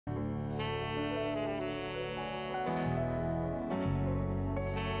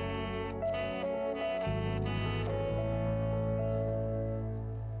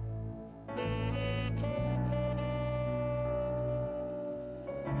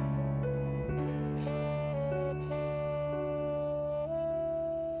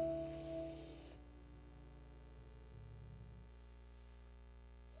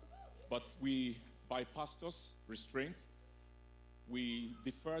But by pastor's restraint, we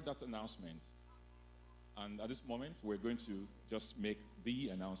deferred that announcement. And at this moment, we're going to just make the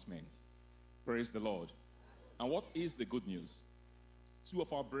announcement. Praise the Lord. And what is the good news? 2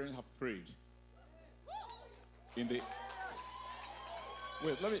 of our brethren have prayed. Wait,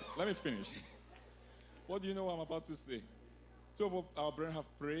 let me finish. What do you know what I'm about to say? 2 of our brethren have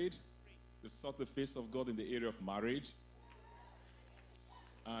prayed. They've sought the face of God in the area of marriage.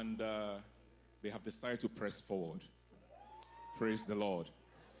 And they have decided to press forward. Praise the Lord.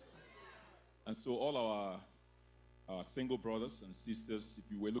 And so all our single brothers and sisters,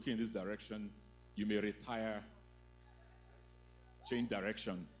 if you were looking in this direction, you may retire, change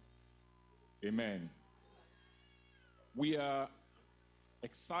direction. Amen. We are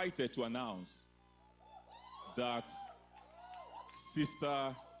excited to announce that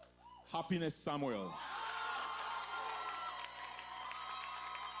Sister Happiness Samuel,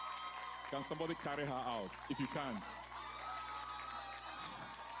 can somebody carry her out, if you can?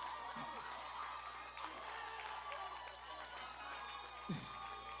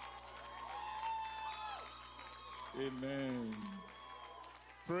 Amen.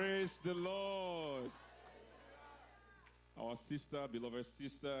 Praise the Lord. Our sister, beloved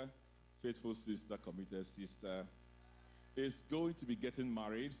sister, faithful sister, committed sister, is going to be getting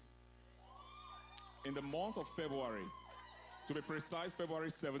married in the month of February. To be precise, February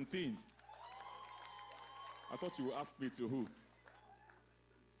 17th. I thought you would ask me to who?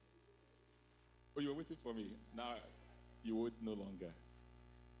 Oh, you were waiting for me. Now, you wait no longer.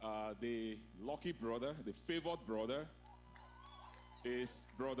 The lucky brother, the favored brother, is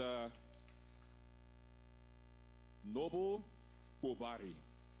Brother Noble Kubari.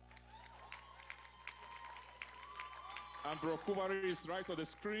 And Bro Kubari is right on the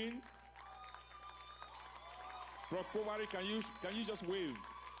screen. Bro Kubari, can you just wave?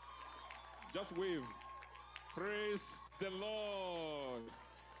 Just wave. Praise the Lord.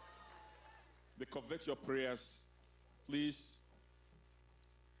 They covet your prayers. Please.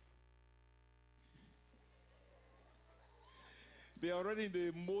 They are already in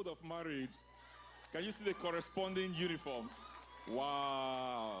the mode of marriage. Can you see the corresponding uniform?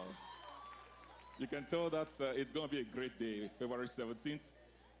 Wow. You can tell that it's going to be a great day, February 17th.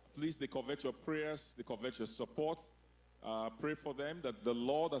 Please, they covet your prayers, they covet your support. Pray for them that the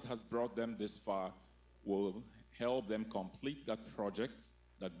Lord that has brought them this far will help them complete that project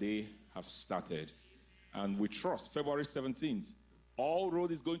that they have started. And we trust February 17th, all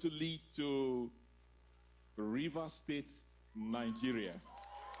road is going to lead to River State, Nigeria.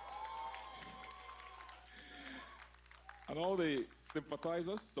 And all the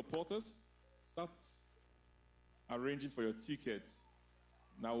sympathizers, supporters, start arranging for your tickets.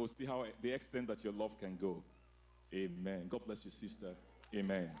 Now we'll see how the extent that your love can go. Amen. God bless you, sister.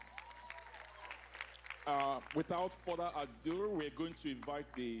 Amen. Without further ado, we're going to invite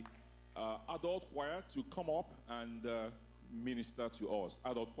the adult choir to come up and minister to us.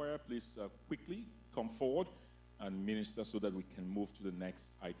 Adult choir, please quickly come forward and minister so that we can move to the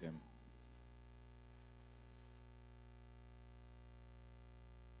next item.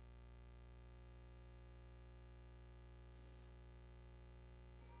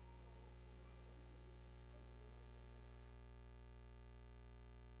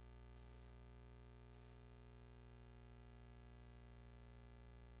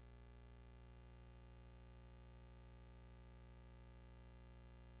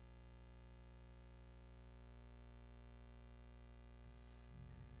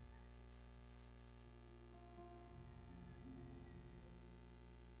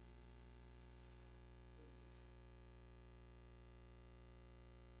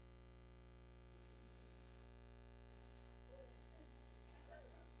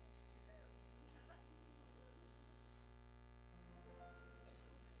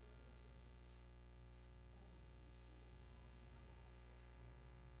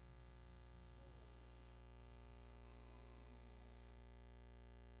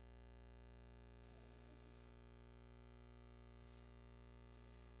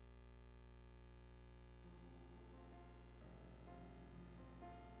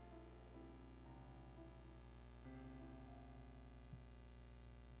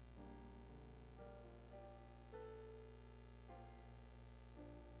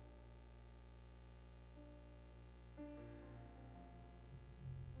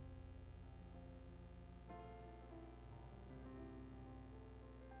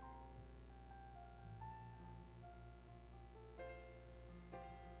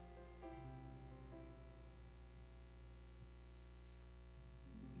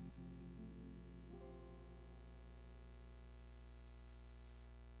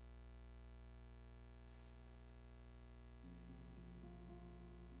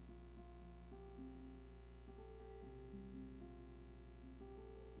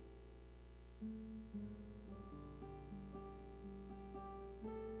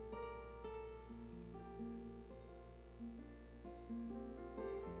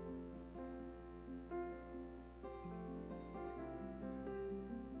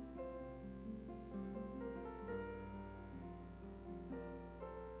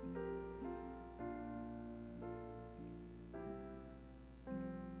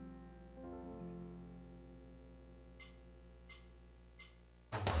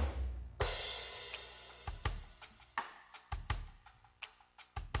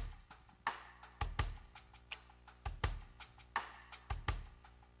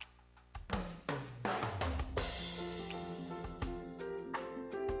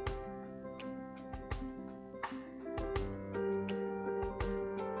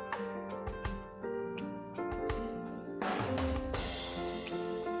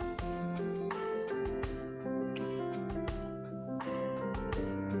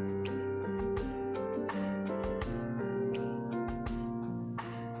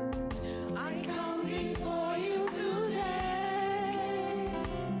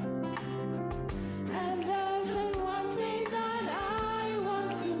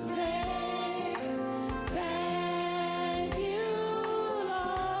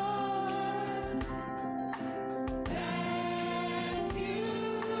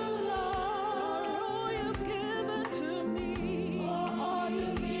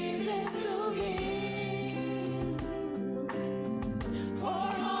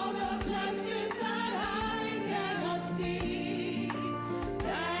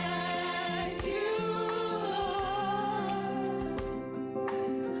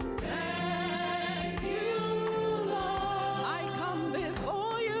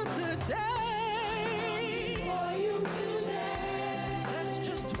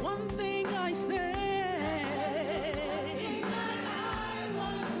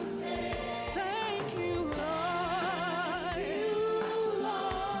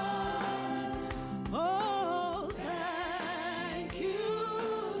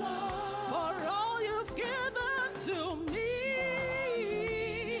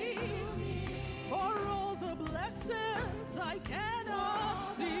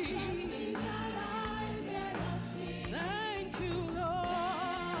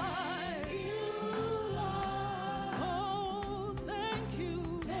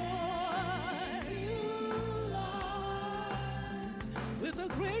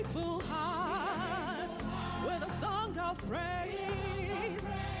 grateful heart, with a song of praise,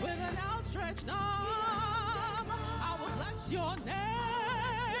 with an outstretched arm, I will bless your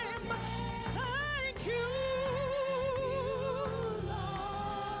name. Thank you, Lord.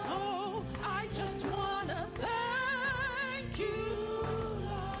 Oh, I just want to thank you.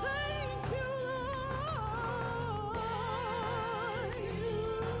 Thank you, Lord.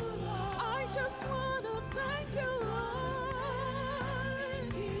 I just want to thank you,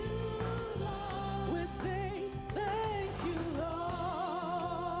 Lord. We say thank you, Lord.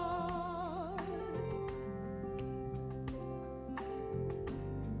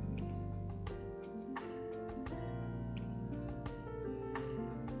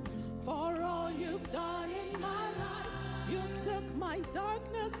 For all you've done in my life, you took my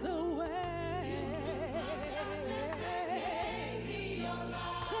darkness away.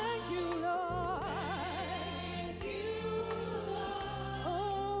 Thank you, Lord.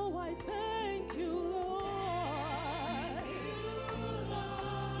 Oh, I thank you, Lord.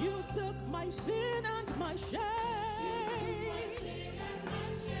 You took my sin and my shame.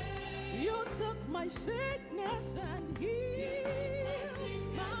 You took my sickness and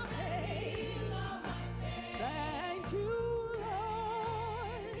healed my pain. Thank you,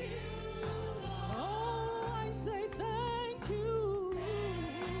 Lord. Oh, I say thank you.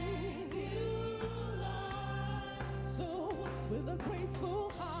 So, with a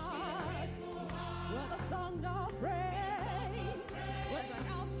grateful heart, with a song of praise, with an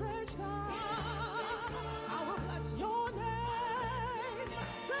outstretched arm, I will bless your name.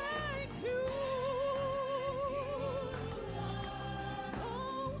 Thank you.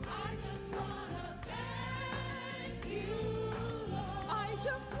 Oh, I just want to thank you. I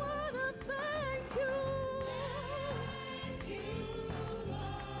just want to thank you. Thank you, Lord.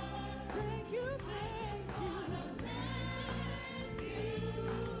 Thank you, thank you.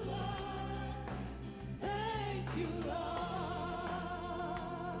 Thank you, Lord.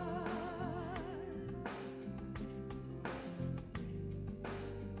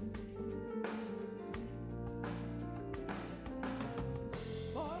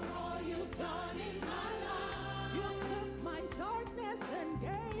 For all you've done in my life, you took my darkness and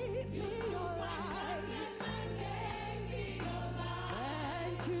gave me your light.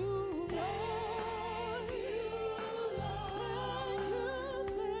 Thank you, Lord.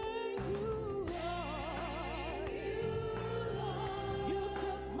 Thank you, Lord. You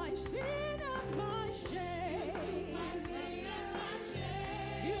took my sin and my shame.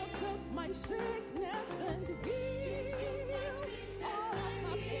 You took my sickness and healed all of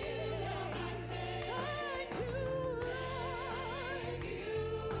my pain. Thank you, Lord.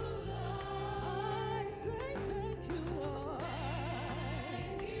 I say thank you, Lord.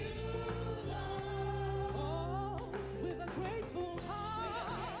 Oh, with a grateful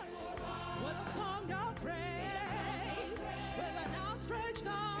heart, with a song of praise, with an outstretched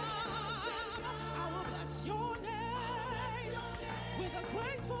arm, I will bless your name. With a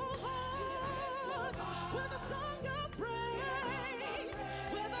grateful heart, with a song of praise,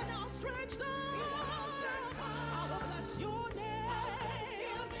 with an outstretched arm, I will bless your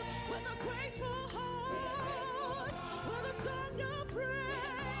name. With a grateful heart, with a song of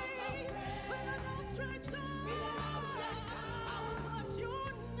praise, with an outstretched arm, I will bless your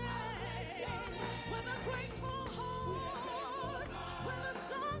name. With a grateful heart, with a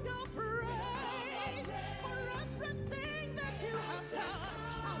song of praise, for everything that you have done,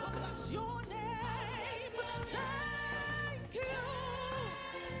 I will bless your name. Thank you.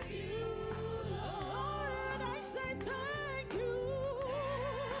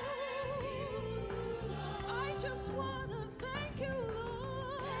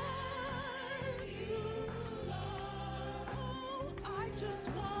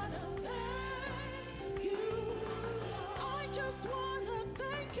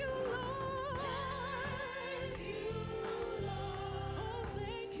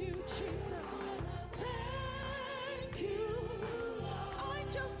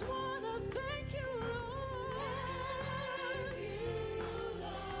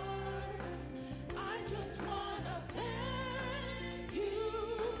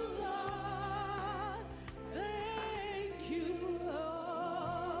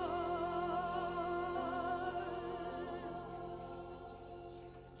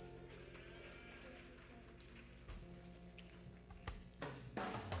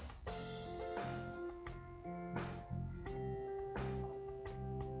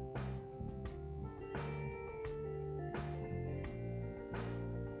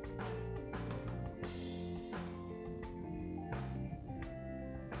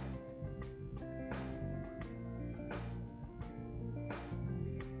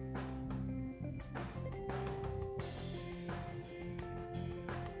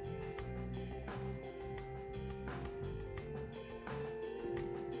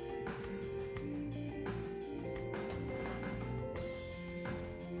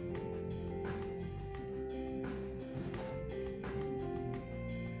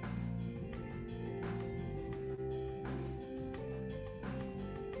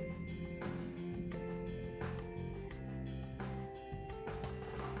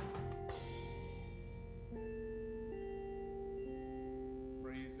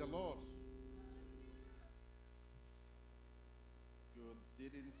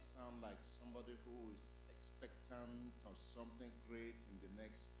 didn't sound like somebody who is expectant of something great in the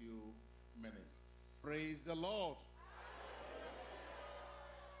next few minutes. Praise the Lord.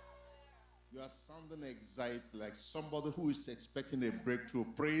 You are sounding excited like somebody who is expecting a breakthrough.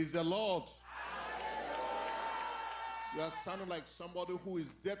 Praise the Lord. You are sounding like somebody who is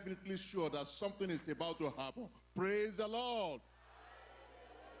definitely sure that something is about to happen. Praise the Lord.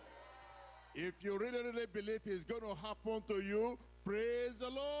 If you really, really believe it's going to happen to you, praise the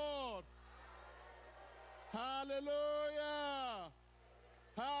Lord. Hallelujah.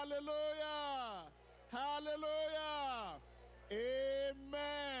 Hallelujah. Hallelujah.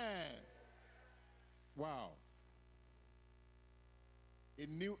 Amen. Wow. A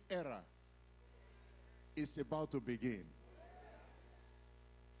new era is about to begin.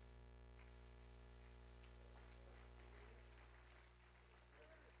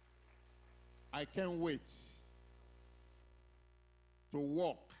 I can't wait to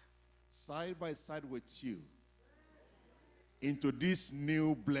walk side by side with you into this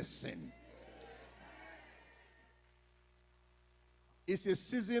new blessing. It's a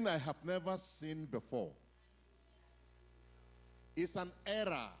season I have never seen before. It's an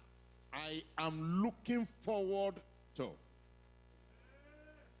era I am looking forward to.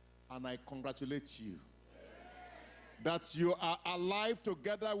 And I congratulate you that you are alive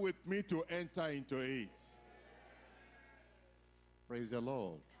together with me to enter into it. Praise the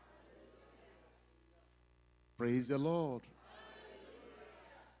Lord. Praise the Lord.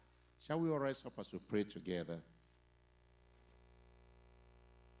 Shall we all rise up as we pray together?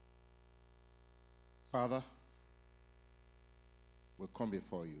 Father, we come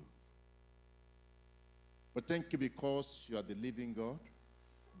before you. But thank you because you are the living God,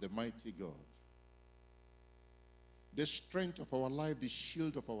 the mighty God, the strength of our life, the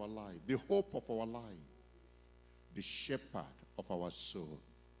shield of our life, the hope of our life, the shepherd of our soul.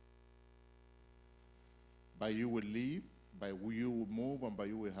 By you we live, by you we move, and by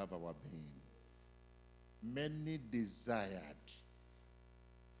you we have our being. Many desired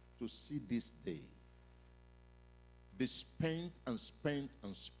to see this day. They spent and spent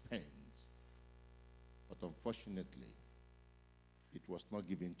and spent. But unfortunately, it was not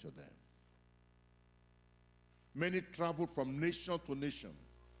given to them. Many traveled from nation to nation,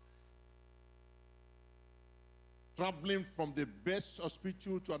 traveling from the best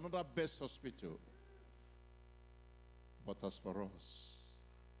hospital to another best hospital. But as for us,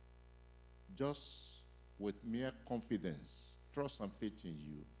 just with mere confidence, trust and faith in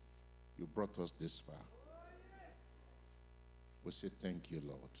you, you brought us this far. We say thank you,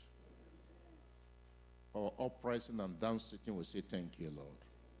 Lord. For our uprising and down sitting, we say thank you, Lord.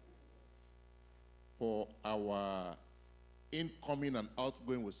 For our incoming and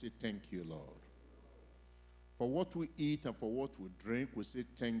outgoing, we say thank you, Lord. For what we eat and for what we drink, we say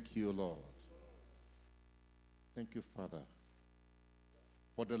thank you, Lord. Thank you, Father.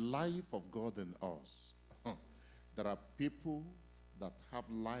 For the life of God in us. There are people that have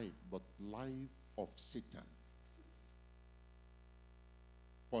life, but life of Satan.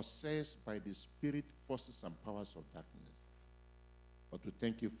 Possessed by the spirit forces and powers of darkness. But we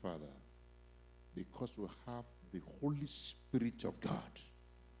thank you, Father, because we have the Holy Spirit of God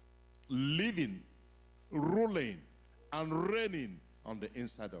living, ruling, and reigning on the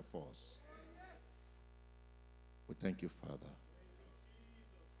inside of us. We thank you, Father.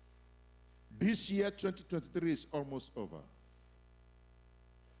 This year, 2023, is almost over.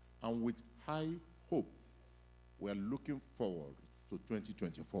 And with high hope, we are looking forward to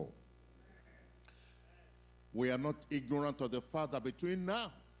 2024. We are not ignorant of the fact that between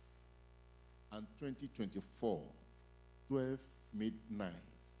now and 2024, 12 midnight,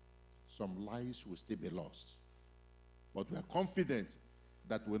 some lives will still be lost. But we are confident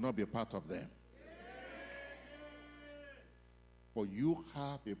that we will not be part of them. For you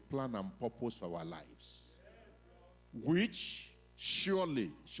have a plan and purpose for our lives, which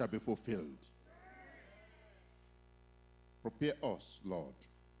surely shall be fulfilled. Prepare us, Lord,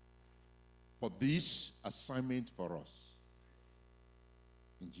 for this assignment for us.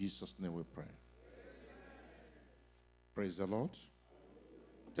 In Jesus' name we pray. Praise the Lord.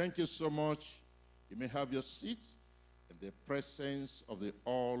 Thank you so much. You may have your seat in the presence of the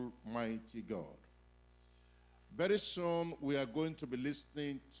Almighty God. Very soon we are going to be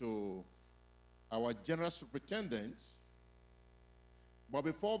listening to our General Superintendent. But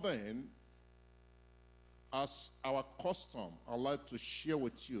before then, as our custom, I'd like to share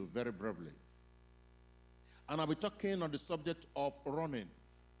with you very briefly. And I'll be talking on the subject of running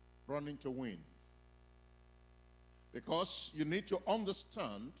to win. Because you need to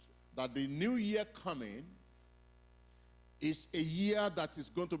understand that the new year coming is a year that is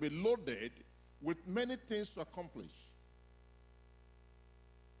going to be loaded with many things to accomplish.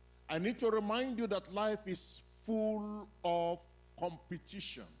 I need to remind you that life is full of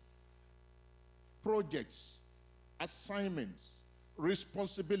competition, projects, assignments,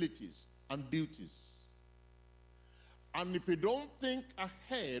 responsibilities, and duties. And if you don't think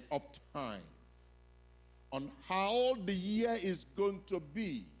ahead of time on how the year is going to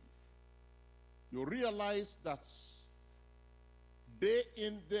be, you realize that day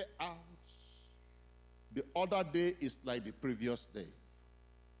in, day out, the other day is like the previous day.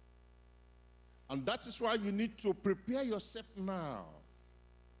 And that is why you need to prepare yourself now,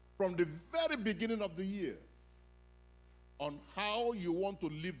 from the very beginning of the year, on how you want to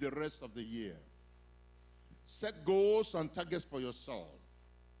live the rest of the year. Set goals and targets for yourself.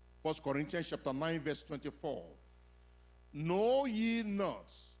 1 Corinthians chapter 9, verse 24. Know ye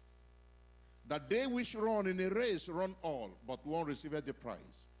not that they which run in a race run all, but one receiveth the prize.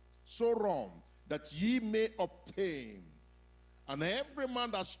 So run, that ye may obtain. And every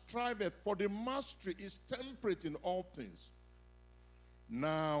man that striveth for the mastery is temperate in all things.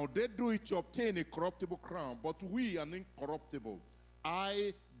 Now they do it to obtain a corruptible crown, but we an incorruptible.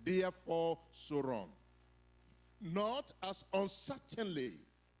 I therefore so run. Not as uncertainly.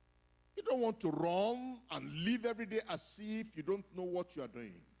 You don't want to run and live every day as if you don't know what you are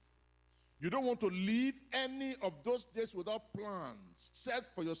doing. You don't want to live any of those days without plans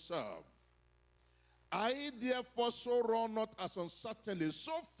set for yourself. I therefore so run, not as uncertainly,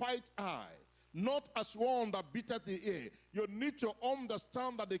 so fight I, not as one that beateth the air. You need to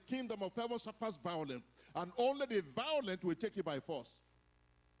understand that the kingdom of heaven suffers violence, and only the violent will take it by force.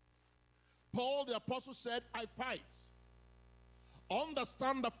 Paul the apostle said, I fight.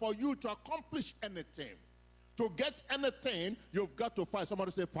 Understand that for you to accomplish anything, to get anything, you've got to fight.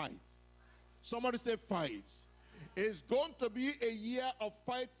 Somebody say fight. Somebody say fight. It's going to be a year of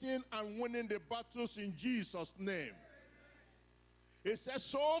fighting and winning the battles in Jesus' name. It says,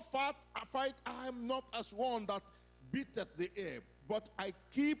 so fight I am not as one that beateth the air, but I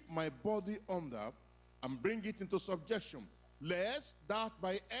keep my body under and bring it into subjection, lest that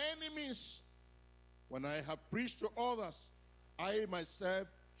by any means, when I have preached to others, I myself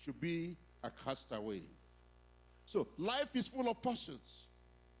should be a castaway. So life is full of pursuits.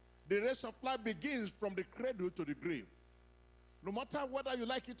 The race of life begins from the cradle to the grave. No matter whether you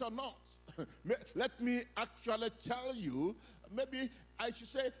like it or not. Let me actually tell you, maybe I should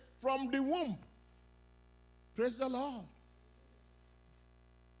say from the womb. Praise the Lord.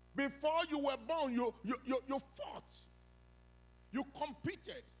 Before you were born, you fought. You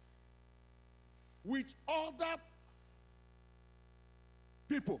competed with other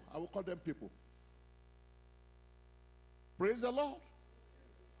people. I will call them people. Praise the Lord.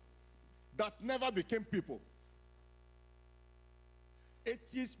 That never became people. It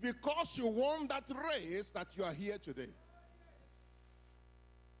is because you won that race that you are here today.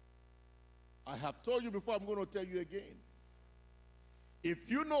 I have told you before, I'm going to tell you again. If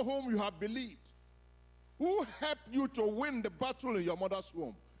you know whom you have believed, who helped you to win the battle in your mother's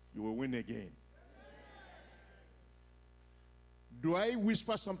womb, you will win again. Do I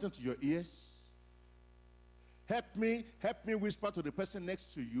whisper something to your ears? Help me whisper to the person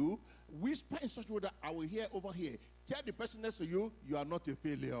next to you. Whisper in such a way that I will hear over here. Tell the person next to you, you are not a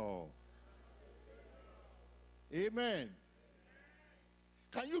failure. Amen.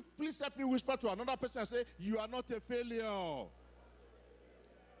 Can you please help me whisper to another person and say, you are not a failure.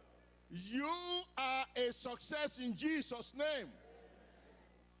 You are a success in Jesus' name.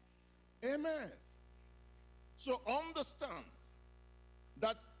 Amen. So understand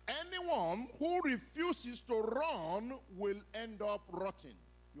that anyone who refuses to run will end up rotting.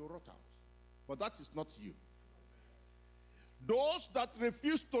 You rot out. But that is not you. Those that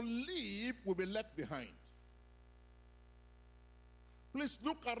refuse to live will be left behind. Please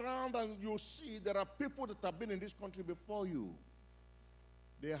look around and you'll see there are people that have been in this country before you.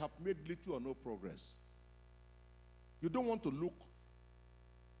 They have made little or no progress. You don't want to look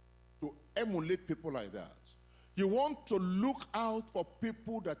to emulate people like that. You want to look out for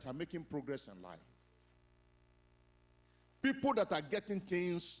people that are making progress in life. People that are getting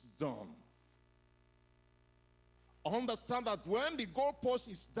things done. Understand that when the goalpost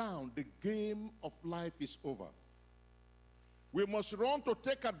is down, the game of life is over. We must run to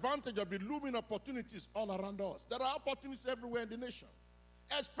take advantage of the looming opportunities all around us. There are opportunities everywhere in the nation,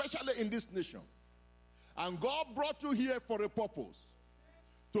 especially in this nation. And God brought you here for a purpose,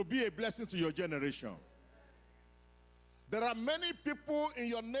 to be a blessing to your generation. There are many people in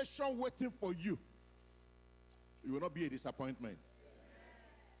your nation waiting for you. You will not be a disappointment.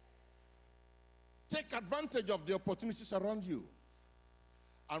 Take take advantage of the opportunities around you.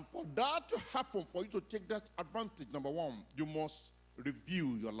 And for that to happen, for you to take that advantage, number one, you must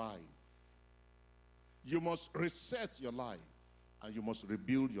review your life. You must reset your life. And you must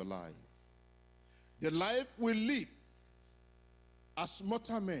rebuild your life. The life we live as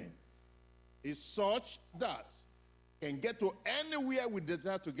mortal men is such that can get to anywhere we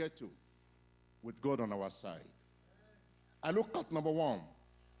desire to get to with God on our side. I look at number one,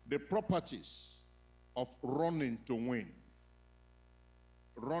 the properties of running to win.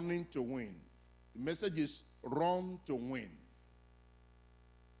 Running to win. The message is run to win.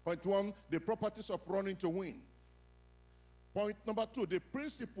 Point one, the properties of running to win. Point number two, the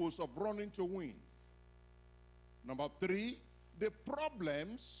principles of running to win. Number three, the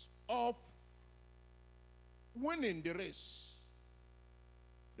problems of winning the race.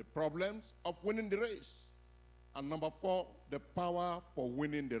 The problems of winning the race. And number four, the power for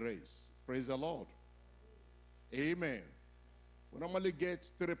winning the race. Praise the Lord. Amen. We normally get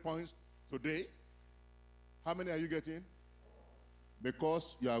 3 points today. How many are you getting?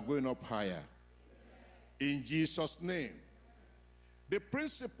 Because you are going up higher. In Jesus' name. The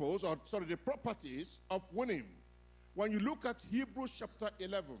principles, or sorry, the properties of winning. When you look at Hebrews chapter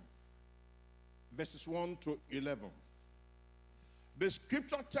 11, verses 1 to 11, the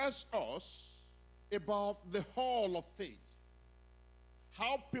scripture tells us about the hall of faith.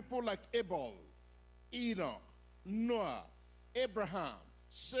 How people like Abel, Enoch, Noah, Abraham,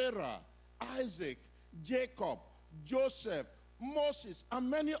 Sarah, Isaac, Jacob, Joseph, Moses, and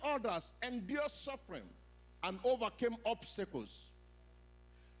many others endured suffering and overcame obstacles.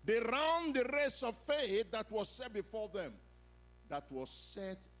 They ran the race of faith that was set before them. That was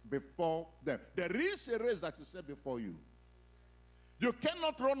set before them. There is a race that is set before you. You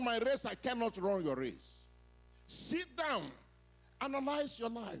cannot run my race, I cannot run your race. Sit down, analyze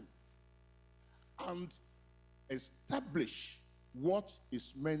your life, and establish what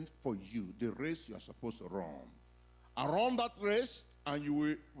is meant for you, the race you are supposed to run. And run that race, and you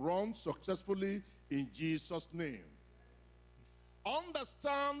will run successfully in Jesus' name.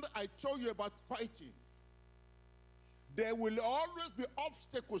 Understand, I told you about fighting. There will always be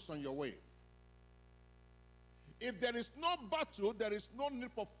obstacles on your way. If there is no battle, there is no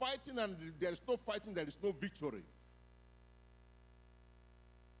need for fighting, and if there is no fighting, there is no victory.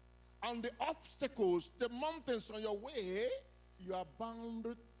 And the obstacles, the mountains on your way, you are bound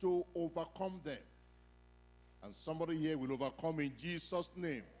to overcome them. And somebody here will overcome in Jesus'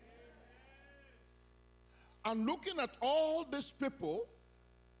 name. And looking at all these people,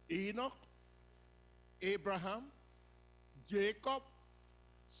 Enoch, Abraham, Jacob,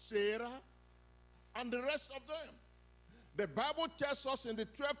 Sarah, and the rest of them, the Bible tells us in the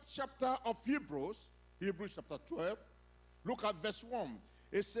 12th chapter of Hebrews, Hebrews chapter 12, look at verse 1.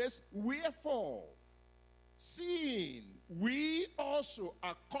 It says, wherefore, seeing we also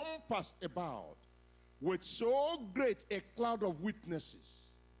are compassed about with so great a cloud of witnesses,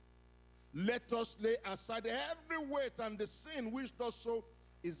 let us lay aside every weight and the sin which does so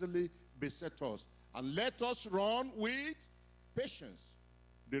easily beset us, and let us run with patience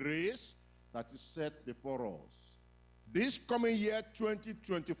the race that is set before us. This coming year,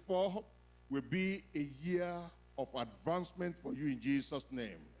 2024, will be a year of advancement for you in Jesus'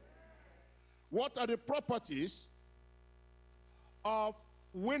 name. What are the properties of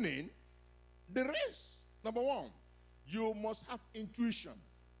winning the race? Number one, you must have intuition.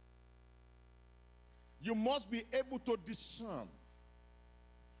 You must be able to discern.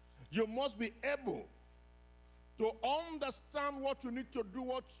 You must be able to understand what you need to do,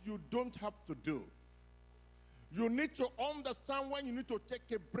 what you don't have to do. You need to understand when you need to take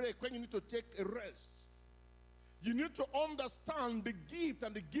a break, when you need to take a rest. You need to understand the gift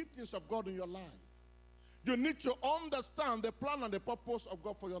and the giftings of God in your life. You need to understand the plan and the purpose of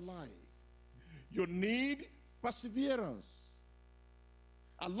God for your life. You need perseverance.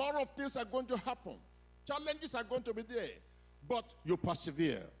 A lot of things are going to happen. Challenges are going to be there, but you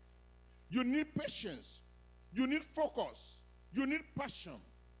persevere. You need patience. You need focus. You need passion.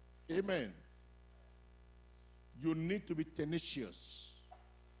 Amen. You need to be tenacious.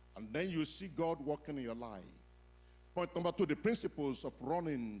 And then you see God working in your life. Point number two, the principles of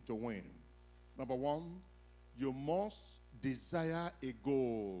running to win. Number one, you must desire a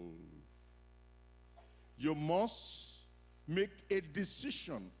goal. You must make a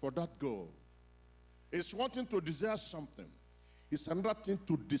decision for that goal. It's one thing to desire something. It's another thing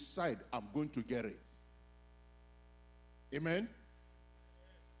to decide, I'm going to get it. Amen?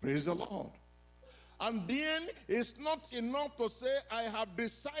 Praise the Lord. And then it's not enough to say, I have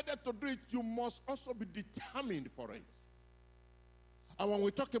decided to do it. You must also be determined for it. And when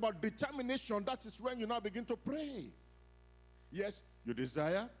we talk about determination, that is when you now begin to pray. Yes, you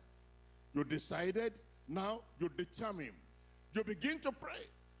desire, you decided, now you determine. You begin to pray.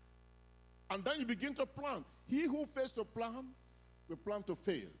 And then you begin to plan. He who fails to plan, will plan to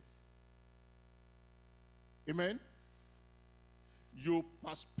fail. Amen? You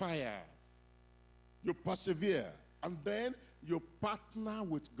perspire. You persevere. And then you partner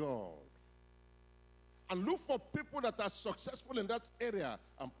with God. And look for people that are successful in that area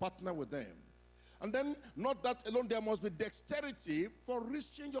and partner with them. And then, not that alone, there must be dexterity for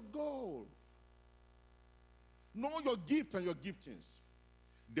reaching your goal. Know your gift and your giftings.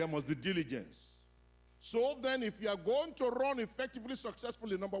 There must be diligence. So then, if you are going to run effectively,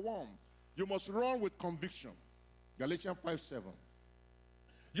 successfully, number one, you must run with conviction. Galatians 5:7.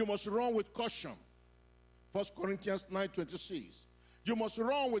 You must run with caution. 1 Corinthians 9:26. You must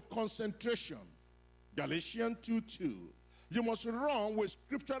run with concentration. Galatians 2:2. You must run with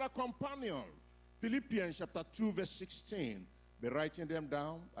scriptural companion. Philippians chapter 2, verse 16. Be writing them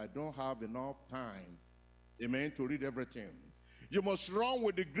down. I don't have enough time, amen, to read everything. You must run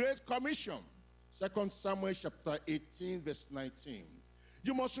with the Great Commission. 2 Samuel chapter 18, verse 19.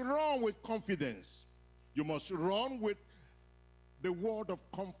 You must run with confidence. You must run with the word of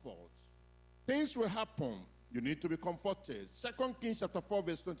comfort. Things will happen. You need to be comforted. 2 Kings chapter 4,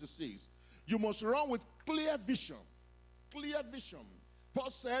 verse 26. You must run with clear vision. Clear vision. Paul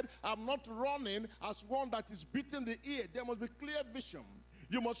said, I'm not running as one that is beating the ear. There must be clear vision.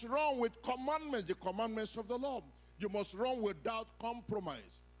 You must run with commandments, the commandments of the Lord. You must run without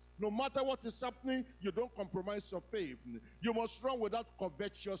compromise. No matter what is happening, you don't compromise your faith. You must run without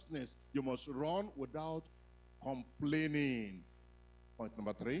covetousness. You must run without complaining. Point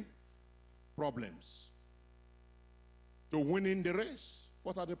number 3, problems. To winning the race,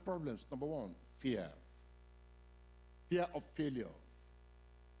 what are the problems? Number 1, fear. Fear of failure.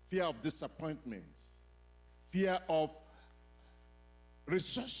 Fear of disappointment. Fear of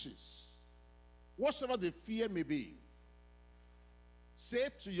resources. Whatever the fear may be, say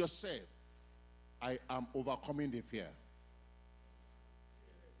to yourself, I am overcoming the fear.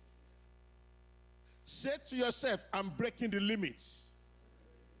 Say to yourself, I'm breaking the limits.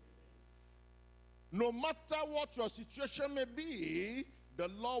 No matter what your situation may be, the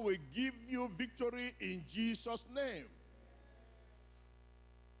Lord will give you victory in Jesus' name.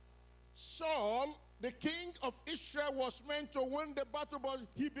 Saul, the king of Israel, was meant to win the battle, but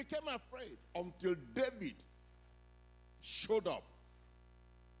he became afraid until David showed up.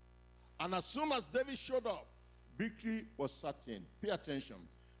 And as soon as David showed up, victory was certain. Pay attention.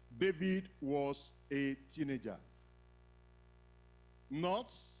 David was a teenager.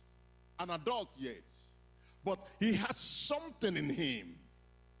 Not an adult yet. But he had something in him.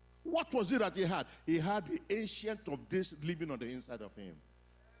 What was it that he had? He had the Ancient of Days living on the inside of him.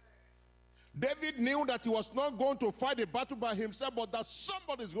 David knew that he was not going to fight a battle by himself, but that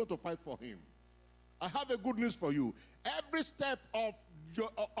somebody is going to fight for him. I have a good news for you. Every step of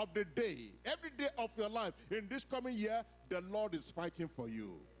the day, every day of your life, in this coming year, the Lord is fighting for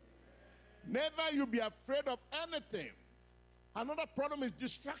you. Never you be afraid of anything. Another problem is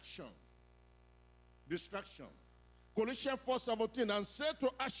distraction. Distraction. Colossians 4:17, and say to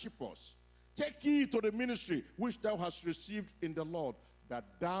Archippus, take heed to the ministry which thou hast received in the Lord, that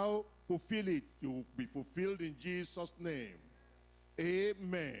thou fulfill it. You will be fulfilled in Jesus' name.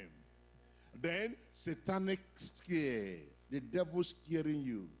 Amen. Then satanic scare. The devil scaring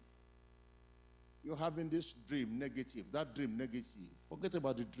you. You're having this dream, negative. That dream, negative. Forget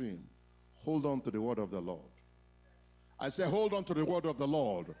about the dream. Hold on to the word of the Lord. I say, hold on to the word of the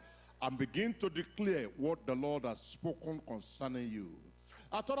Lord and begin to declare what the Lord has spoken concerning you.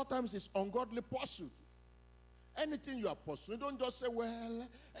 At other times, it's ungodly pursuit. Anything you are pursuing, don't just say, well,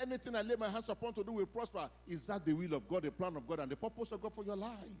 anything I lay my hands upon to do will prosper. Is that the will of God, the plan of God, and the purpose of God for your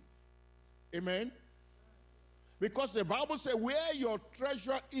life? Amen? Because the Bible says, where your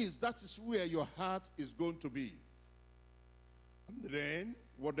treasure is, that is where your heart is going to be. And then,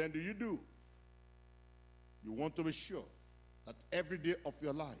 what then do? You want to be sure that every day of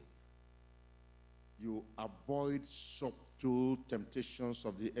your life, you avoid subtle temptations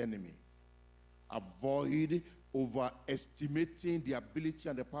of the enemy. Avoid overestimating the ability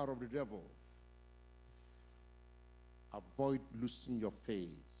and the power of the devil. Avoid losing your faith.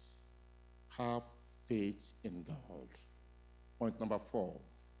 Have faith in God. Point number 4,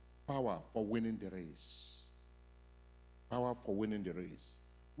 power for winning the race. Power for winning the race.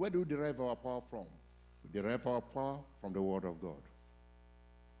 Where do we derive our power from? We derive our power from the Word of God.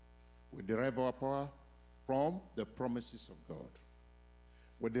 We derive our power from the promises of God.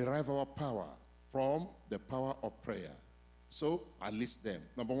 We derive our power from the power of prayer. So I list them.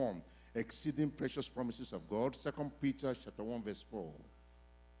 Number one, exceeding precious promises of God. 2 Peter chapter 1, verse 4.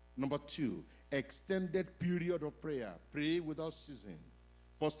 Number two, extended period of prayer. Pray without ceasing.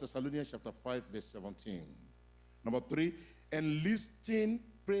 1 Thessalonians chapter 5, verse 17. Number three, enlisting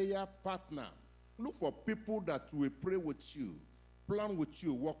prayer partner. Look for people that will pray with you, plan with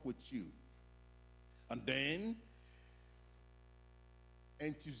you, work with you. And then,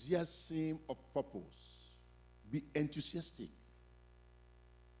 enthusiasm of purpose. Be enthusiastic.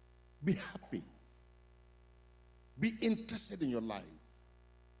 Be happy. Be interested in your life.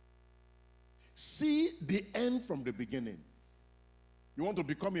 See the end from the beginning. You want to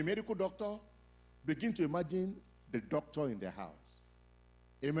become a medical doctor? Begin to imagine the doctor in the house.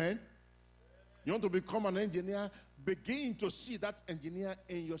 Amen? You want to become an engineer? Begin to see that engineer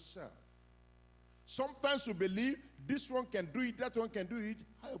in yourself. Sometimes you believe this one can do it, that one can do it.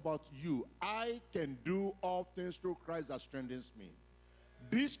 How about you? I can do all things through Christ that strengthens me.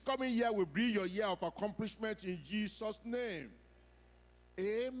 This coming year will be your year of accomplishment in Jesus' name.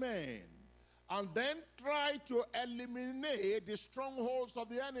 Amen. And then try to eliminate the strongholds of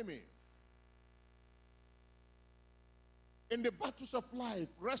the enemy. In the battles of life,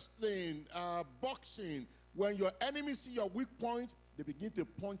 wrestling, boxing, when your enemies see your weak point, they begin to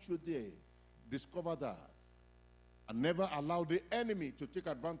punch you there. Discover that. And never allow the enemy to take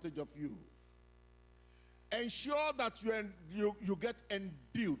advantage of you. Ensure that you get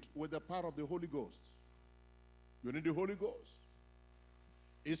endued with the power of the Holy Ghost. You need the Holy Ghost.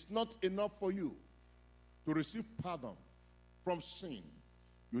 It's not enough for you to receive pardon from sin.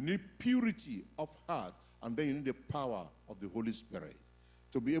 You need purity of heart, and then you need the power of the Holy Spirit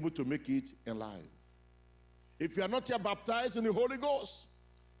to be able to make it in life. If you are not yet baptized in the Holy Ghost,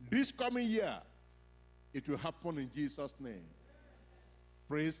 this coming year, it will happen in Jesus' name.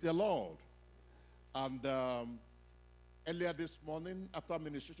 Praise the Lord. And earlier this morning, after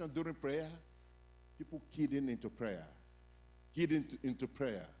administration during prayer, people keyed into prayer. Keyed into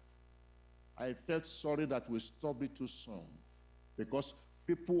prayer. I felt sorry that we stopped it too soon, because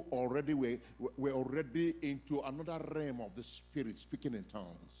people already were already into another realm of the Spirit, speaking in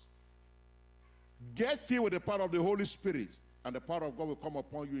tongues. Get filled with the power of the Holy Spirit, and the power of God will come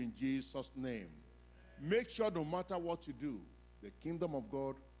upon you in Jesus' name. Make sure no matter what you do, the kingdom of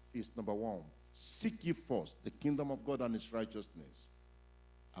God is number one. Seek ye first the kingdom of God and his righteousness,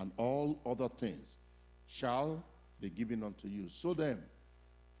 and all other things shall be given unto you. So then,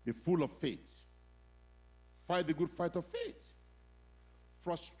 be full of faith. Fight the good fight of faith.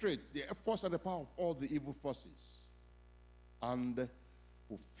 Frustrate the efforts and the power of all the evil forces, and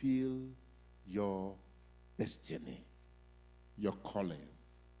fulfill your destiny, your calling.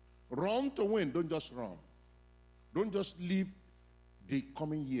 Run to win. Don't just run. Don't just live the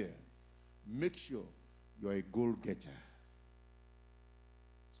coming year. Make sure you're a goal getter.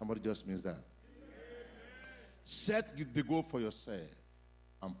 Somebody just means that. Set the goal for yourself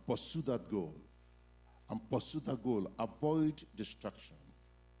and pursue that goal. And pursue that goal. Avoid distraction.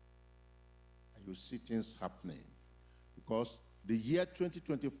 And you see things happening. Because the year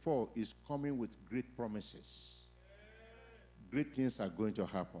 2024 is coming with great promises. Great things are going to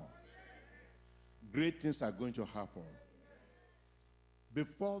happen. Great things are going to happen.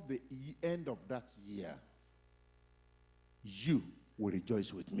 Before the end of that year, you will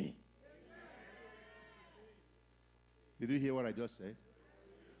rejoice with me. Did you hear what I just said?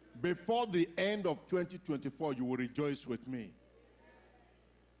 Before the end of 2024, you will rejoice with me.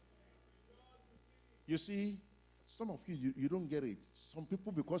 You see, some of you don't get it. Some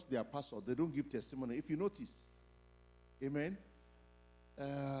people, because they are pastors, they don't give testimony. If you notice, amen,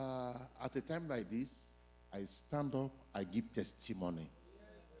 at a time like this, I stand up, I give testimony.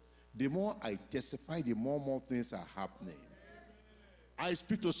 The more I testify, the more things are happening. I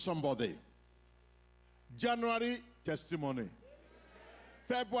speak to somebody. January, testimony.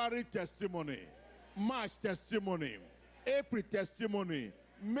 February, testimony. March, testimony. April, testimony.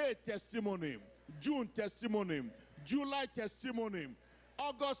 May, testimony. June, testimony. July, testimony.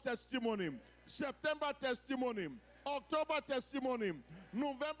 August, testimony. September, testimony. October, testimony.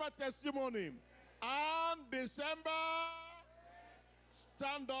 November, testimony. And December,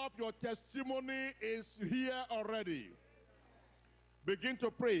 stand up. Your testimony is here already. Begin to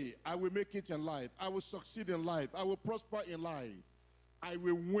pray. I will make it in life. I will succeed in life. I will prosper in life. I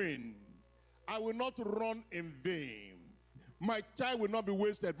will win. I will not run in vain. My time will not be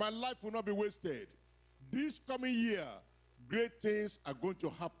wasted. My life will not be wasted. This coming year, great things are going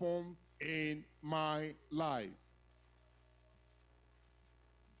to happen in my life.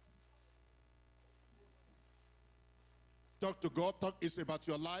 Talk to God. Talk is about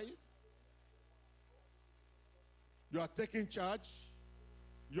your life. You are taking charge.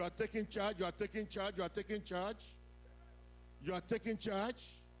 You are taking charge. You are taking charge. You are taking charge. You are taking charge.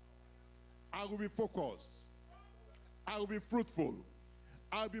 I will be focused. I will be fruitful.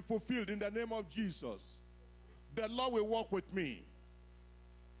 I will be fulfilled in the name of Jesus. The Lord will walk with me.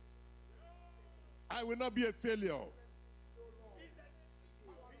 I will not be a failure.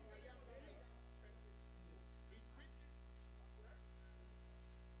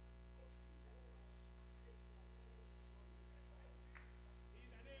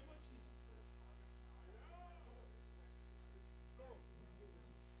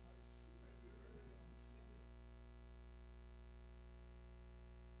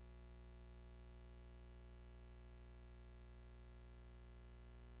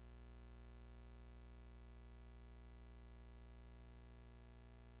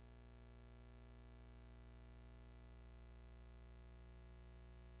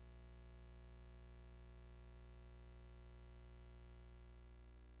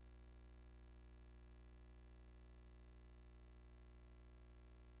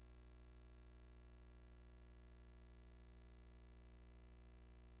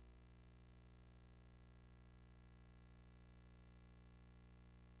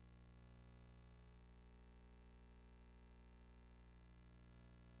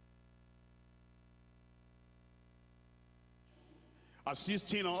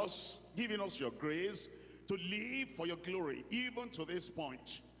 Assisting us, giving us your grace to live for your glory, even to this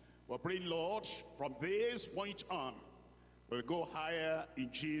point. We're praying, Lord, from this point on, we'll go higher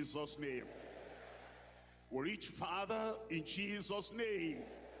in Jesus' name. We'll reach farther in Jesus' name.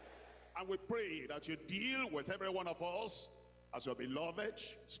 And we pray that you deal with every one of us as your beloved,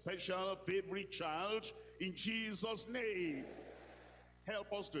 special, favorite child in Jesus' name.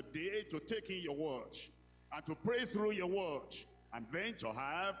 Help us today to take in your word and to pray through your word, and then to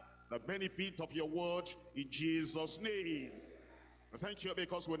have the benefit of your word in Jesus' name. Thank you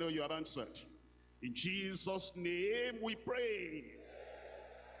because we know you have answered. In Jesus' name we pray.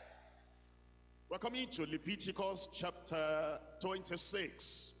 We're coming to Leviticus chapter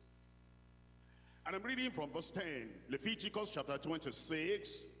 26. And I'm reading from verse 10. Leviticus chapter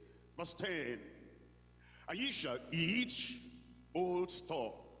 26, verse 10. And ye shall eat old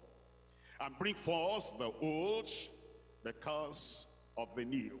store, and bring forth the old because of the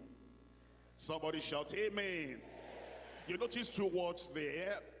new. Somebody shout amen. You notice two words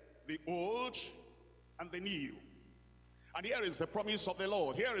there, the old and the new. And here is the promise of the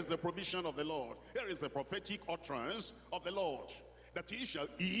Lord. Here is the provision of the Lord. Here is the prophetic utterance of the Lord, that ye shall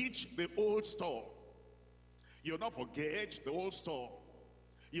eat the old store. You'll not forget the old store.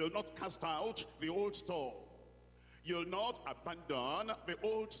 You'll not cast out the old store. You'll not abandon the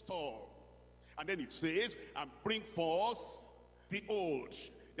old store. And then it says, and bring forth the old.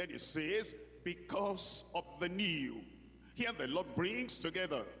 Then it says, because of the new. Here the Lord brings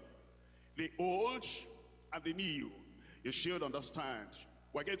together the old and the new. You should understand,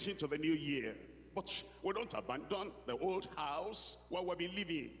 we're getting to the new year, but we don't abandon the old house where we've been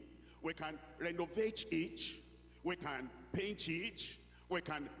living. We can renovate it, we can paint it, we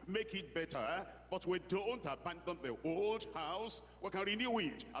can make it better, but we don't abandon the old house. We can renew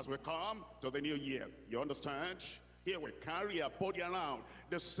it as we come to the new year. You understand? Here we carry our body around,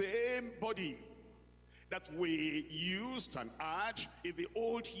 the same body that we used and had in the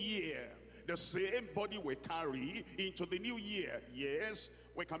old year. The same body we carry into the new year. Yes,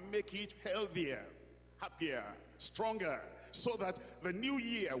 we can make it healthier, happier, stronger, so that the new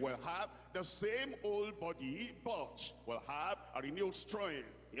year will have the same old body, but will have a renewed strength.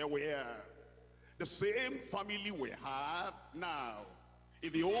 Here we are. The same family we have now.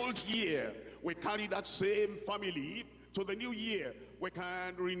 In the old year, we carry that same family to the new year. We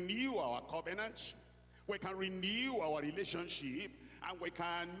can renew our covenant. We can renew our relationship. And we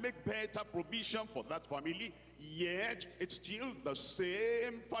can make better provision for that family. Yet, it's still the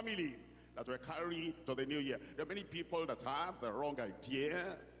same family that we carry to the new year. There are many people that have the wrong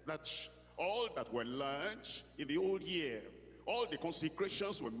idea that all that we learned in the old year, all the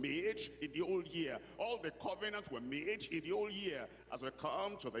consecrations were made in the old year, all the covenants were made in the old year. As we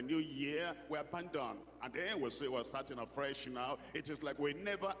come to the new year, we abandon. And then we'll say we're starting afresh now. It is like we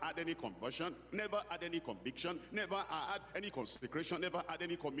never had any conversion, never had any conviction, never had any consecration, never had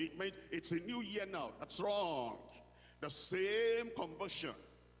any commitment. It's a new year now. That's wrong. The same conversion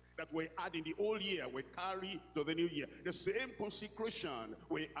that we had in the old year, we carry to the new year. The same consecration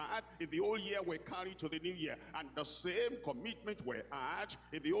we had in the old year, we carry to the new year. And the same commitment we had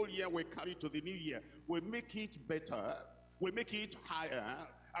in the old year, we carry to the new year. We make it better. We make it higher.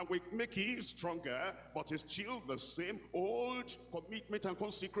 And we make it stronger, but it's still the same old commitment and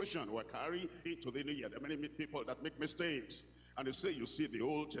consecration we're carrying into the new year. There are many people that make mistakes. And they say, you see the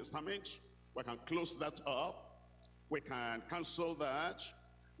Old Testament, we can close that up. We can cancel that.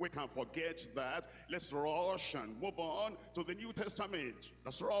 We can forget that. Let's rush and move on to the New Testament.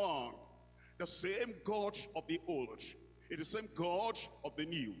 That's wrong. The same God of the old is the same God of the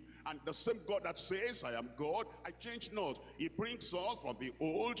new. And the same God that says, I am God, I change not. He brings us from the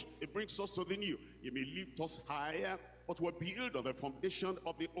old, he brings us to the new. He may lift us higher, but we build on the foundation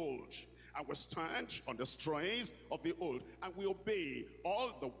of the old. And we stand on the strength of the old. And we obey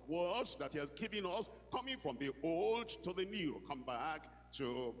all the words that he has given us, coming from the old to the new. Come back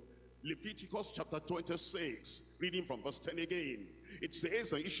to Leviticus chapter 26, reading from verse 10 again. It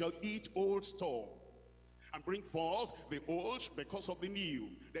says, and you shall eat old store, and bring forth the old because of the new.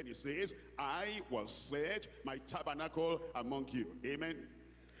 Then he says, I will set my tabernacle among you. Amen.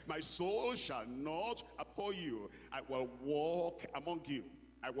 My soul shall not abhor you. I will walk among you.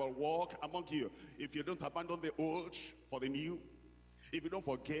 I will walk among you. If you don't abandon the old for the new, if you don't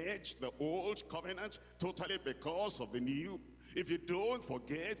forget the old covenant totally because of the new, if you don't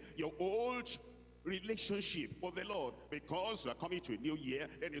forget your old relationship with the Lord because you are coming to a new year,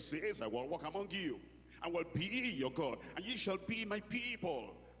 then he says, I will walk among you. I will be your God, and ye shall be my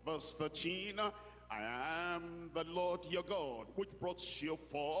people. Verse 13, I am the Lord your God, which brought you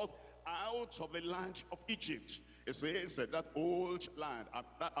forth out of the land of Egypt. It says that old land,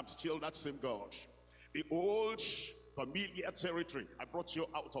 I'm still that same God. The old familiar territory, I brought you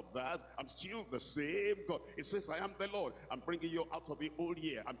out of that. I'm still the same God. It says, I am the Lord. I'm bringing you out of the old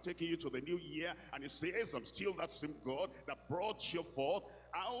year. I'm taking you to the new year. And it says, I'm still that same God that brought you forth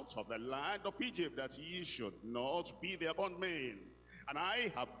out of the land of Egypt, that ye should not be their bondmen. And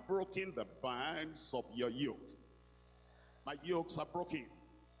I have broken the bands of your yoke. My yokes are broken.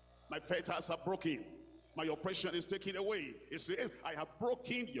 My fetters are broken. My oppression is taken away. It says, I have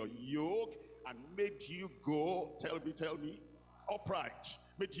broken your yoke and made you go, tell me, upright.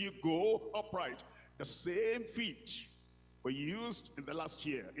 Made you go upright. The same feet were used in the last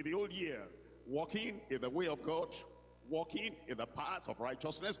year, in the old year, walking in the way of God, walking in the path of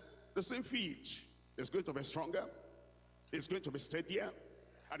righteousness. The same feet is going to be stronger, it's going to be steadier,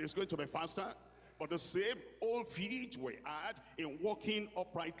 and it's going to be faster. But the same old feet we had in walking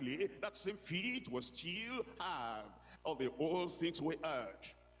uprightly, that same feet will still have all the old things we had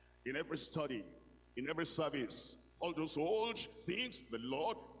in every study, in every service. All those old things the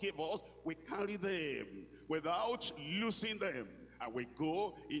Lord gave us, we carry them without losing them. And we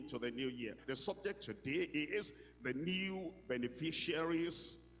go into the new year. The subject today is the new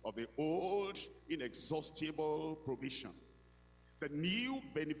beneficiaries of the old inexhaustible provision. The new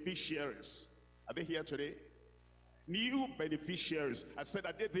beneficiaries. Are they here today? New beneficiaries. I said,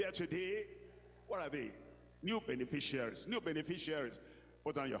 are they there today? What are they? New beneficiaries. New beneficiaries.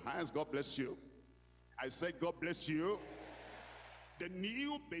 Put down your hands. God bless you. I said, God bless you. The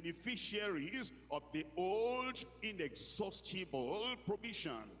new beneficiaries of the old inexhaustible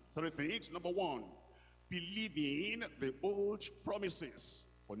provision. Three things. Number one, believing the old promises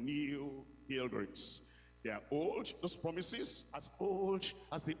for new pilgrims. They are old, those promises, as old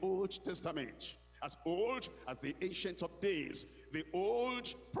as the Old Testament, as old as the Ancient of Days, the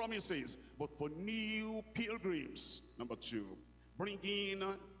old promises, but for new pilgrims. Number two, bringing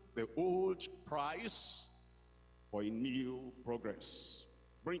the old price for a new progress.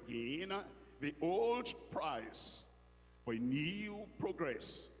 Bringing the old price for a new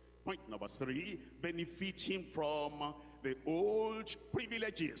progress. Point number three, benefiting from the old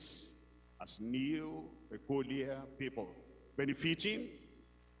privileges as new peculiar people. Benefiting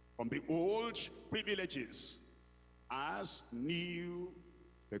from the old privileges as new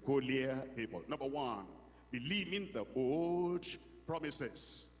peculiar people. Number one, believing the old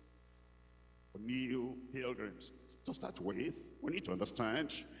promises for new pilgrims. To start with, we need to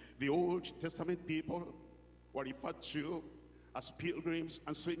understand the Old Testament people were referred to as pilgrims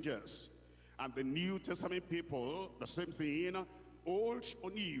and strangers. And the New Testament people, the same thing, old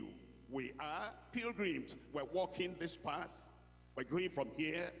or new. We are pilgrims. We're walking this path. We're going from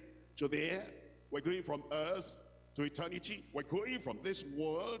here to there. We're going from earth to eternity. We're going from this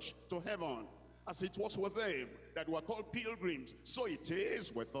world to heaven. As it was with them that were called pilgrims, so it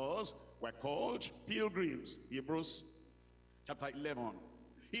is with us. We're called pilgrims. Hebrews chapter 11.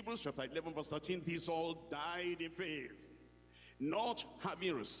 Hebrews chapter 11 verse 13. These all died in faith, not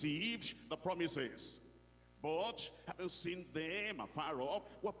having received the promises, but having seen them afar off,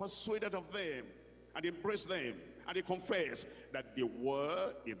 were persuaded of them, and embraced them, And they confess that they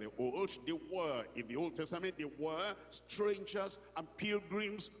were in the Old Testament, they were strangers and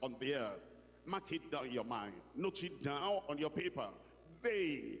pilgrims on the earth. Mark it down in your mind. Note it down on your paper.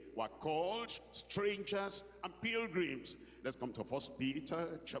 They were called strangers and pilgrims. Let's come to 1 Peter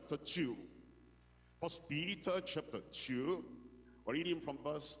chapter 2. 1 Peter chapter 2. We're reading from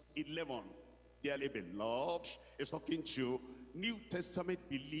verse 11. Dearly beloved, it's talking to New Testament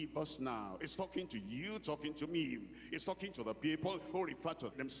believers now. It's talking to you, talking to me. It's talking to the people who refer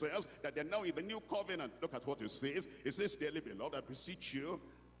to themselves that they're now in the new covenant. Look at what it says. It says, dearly beloved, I beseech you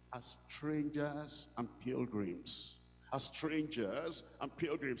as strangers and pilgrims. As strangers and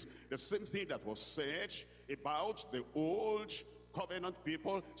pilgrims. The same thing that was said about the old covenant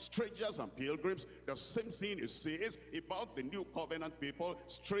people, strangers and pilgrims. The same thing it says about the new covenant people,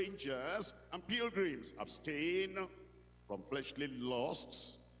 strangers and pilgrims. Abstain from fleshly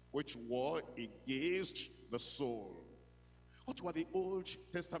lusts which war against the soul. What were the Old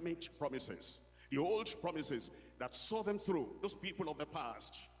Testament promises? The old promises that saw them through, those people of the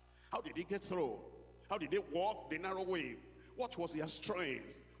past. How did they get through? How did they walk the narrow way? What was their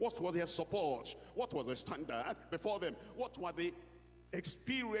strength? What was their support? What was the standard before them? What were the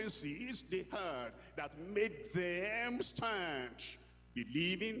experiences they had that made them stand?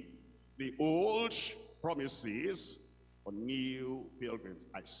 Believing the old promises for new pilgrims.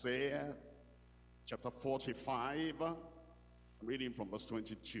 Isaiah chapter 45. I'm reading from verse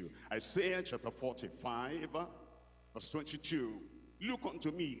 22. Isaiah chapter 45, verse 22. Look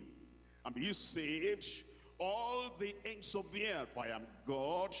unto me, and be ye saved, all the ends of the earth, for I am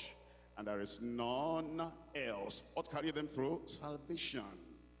God, and there is none else. What carried them through? Salvation.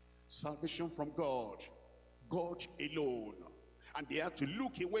 Salvation from God. God alone. And they had to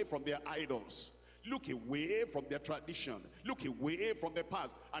look away from their idols. Look away from their tradition. Look away from the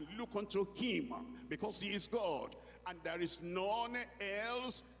past. And look unto him, because he is God. And there is none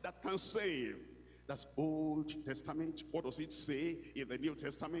else that can save. That's Old Testament. What does it say in the New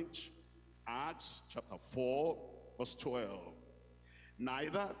Testament? Acts chapter 4, verse 12.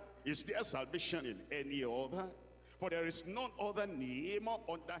 Neither is there salvation in any other, for there is none other name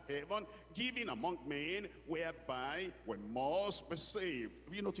under heaven given among men whereby we must be saved.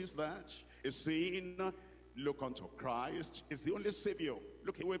 Have you noticed that? It's saying, look unto Christ. It's the only Savior.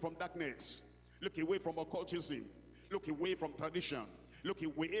 Look away from darkness. Look away from occultism. Look away from tradition. Look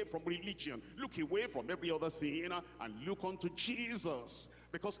away from religion. Look away from every other thing and look unto Jesus.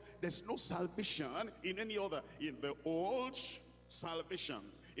 Because there's no salvation in any other. In the old, salvation.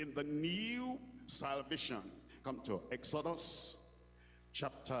 In the new, salvation. Come to Exodus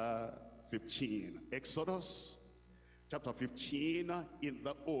chapter 15. Exodus chapter 15 in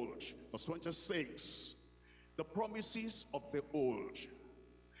the old. Verse 26. The promises of the old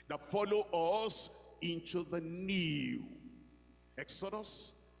that follow us into the new.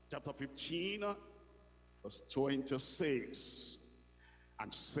 Exodus chapter 15, verse 26.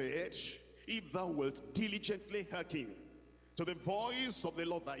 And said, if thou wilt diligently hearken to the voice of the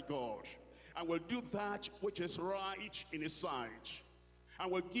Lord thy God, and will do that which is right in his sight,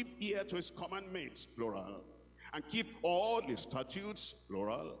 and will give ear to his commandments, plural, and keep all his statutes,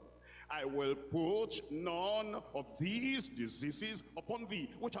 plural, I will put none of these diseases upon thee,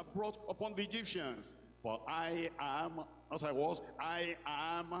 which are brought upon the Egyptians. For I am, as I was, I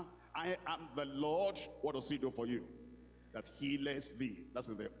am the Lord. What does he do for you? That healeth thee. That's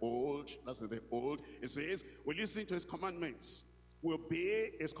in the old. That's in the old. It says, we listen to his commandments. We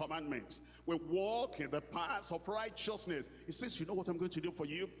obey his commandments. We walk in the paths of righteousness. He says, you know what I'm going to do for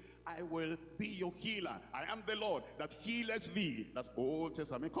you? I will be your healer. I am the Lord that healeth thee. That's Old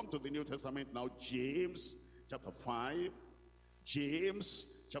Testament. Come to the New Testament now. James chapter 5. James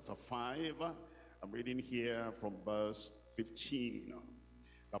chapter 5. I'm reading here from verse 15.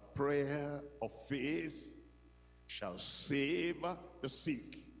 The prayer of faith shall save the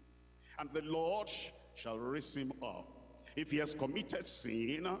sick, and the Lord shall raise him up. If he has committed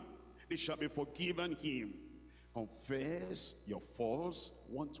sin, they shall be forgiven him. Confess your faults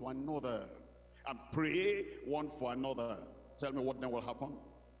one to another, and pray one for another. Tell me what then will happen.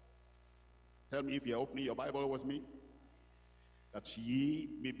 Tell me if you're opening your Bible with me. That ye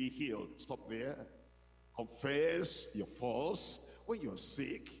may be healed. Stop there. Confess your faults when you're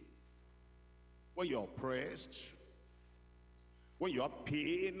sick, when you're oppressed, when you are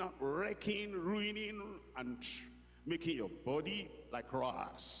pain, wrecking, ruining, and making your body like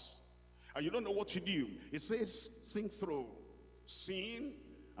grass, and you don't know what to do. It says, think through. Sin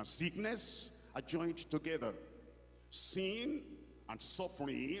and sickness are joined together. Sin and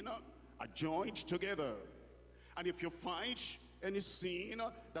suffering are joined together. And if you find any sin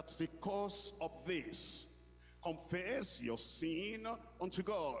that's the cause of this, confess your sin unto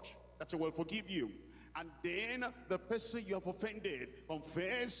God, that he will forgive you. And then the person you have offended,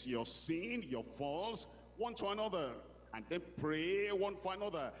 confess your sin, your faults, one to another, and then pray one for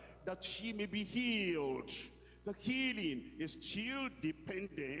another, that ye may be healed. The healing is still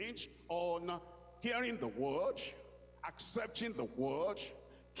dependent on hearing the word, accepting the word,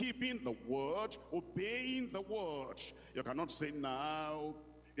 keeping the word, obeying the word. You cannot say, now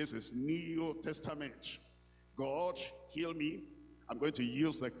this is New Testament, God heal me, I'm going to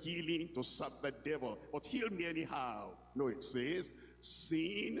use the healing to serve the devil, but heal me anyhow. No, it says,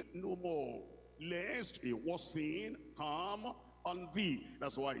 sin no more, lest a worse sin come on thee.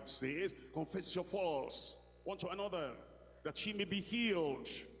 That's why it says, confess your faults one to another, that ye may be healed.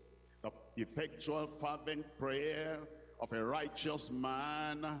 The effectual fervent prayer of a righteous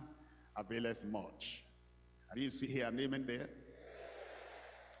man availeth much. I didn't see here an amen there.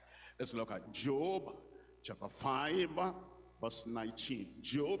 Let's look at Job chapter 5 verse 19.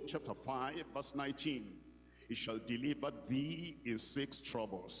 Job chapter 5 verse 19. He shall deliver thee in 6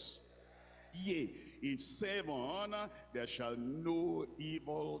 troubles. Yea, in 7 there shall no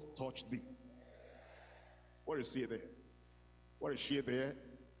evil touch thee. What is he there? What is she there?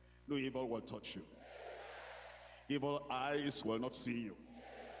 No evil will touch you. Evil eyes will not see you.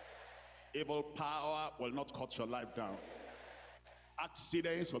 Evil power will not cut your life down.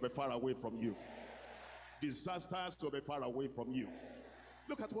 Accidents will be far away from you. Disasters will be far away from you.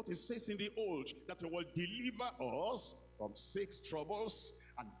 Look at what it says in the old, that it will deliver us from 6 troubles.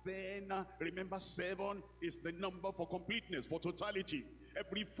 And then remember, 7 is the number for completeness, for totality.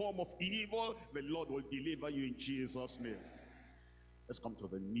 Every form of evil, the Lord will deliver you in Jesus' name. Let's come to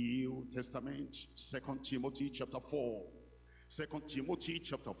the New Testament, 2 Timothy chapter 4. 2 Timothy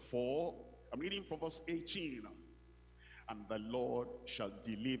chapter 4, I'm reading from verse 18. And the Lord shall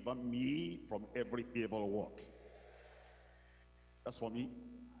deliver me from every evil work. That's for me.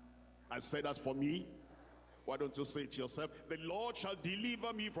 I said that's for me. Why don't you say it to yourself? The Lord shall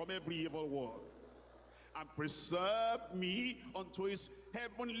deliver me from every evil work and preserve me unto his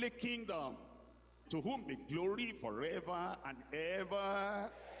heavenly kingdom, to whom be glory forever and ever. Amen.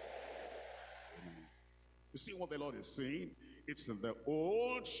 You see what the Lord is saying? It's in the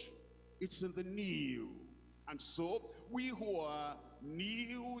old, it's in the new. And so we who are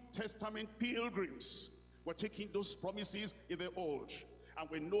New Testament pilgrims, we're taking those promises in the old, and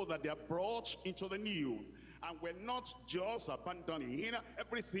we know that they are brought into the new. And we're not just abandoning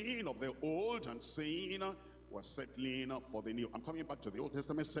everything of the old and saying we're settling for the new. I'm coming back to the Old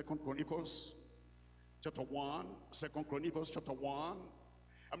Testament, 2 Chronicles chapter 1. 2 Chronicles chapter 1.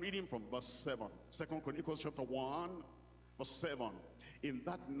 I'm reading from verse 7. 2 Chronicles chapter 1, verse 7. In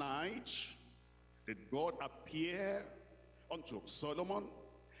that night did God appear unto Solomon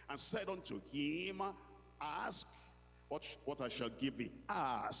and said unto him, ask what I shall give thee.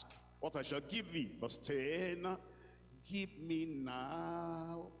 Ask what I shall give thee. Verse 10, give me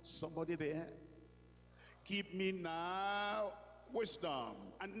now, somebody there, give me now wisdom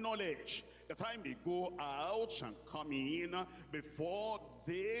and knowledge, that I may go out and come in before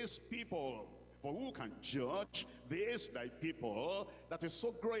these people. For who can judge this thy people that is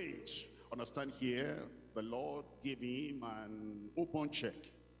so great? Understand here, the Lord gave him an open check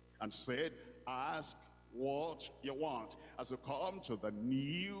and said, ask what you want. As you come to the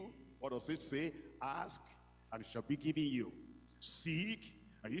new, what does it say? Ask, and it shall be given you. Seek,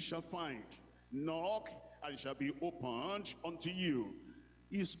 and you shall find. Knock, and it shall be opened unto you.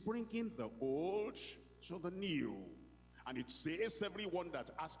 He's bringing the old to the new. And it says, everyone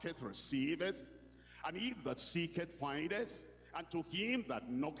that asketh receiveth, and he that seeketh findeth, and to him that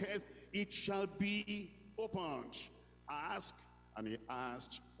knocketh it shall be opened. Ask, and he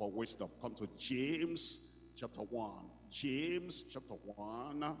asked for wisdom. Come to James chapter 1. James chapter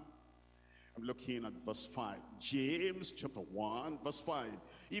 1. I'm looking at verse 5. James chapter 1 verse 5.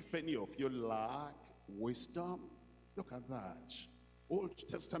 If any of you lack wisdom, look at that. Old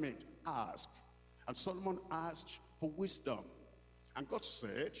Testament, ask. And Solomon asked for wisdom. And God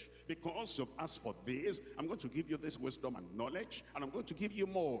said, because you've asked for this, I'm going to give you this wisdom and knowledge, and I'm going to give you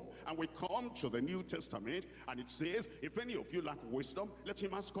more. And we come to the New Testament, and it says, if any of you lack wisdom, let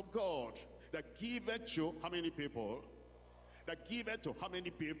him ask of God, that giveth to how many people? That giveth to how many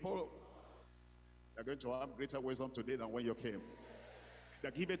people? You're going to have greater wisdom today than when you came.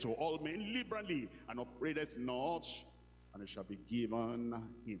 That giveth to all men liberally, and upbraideth not, and it shall be given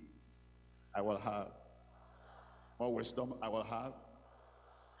him. I will have more wisdom, I will have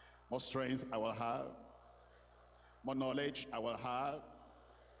more strength, I will have more knowledge, I will have.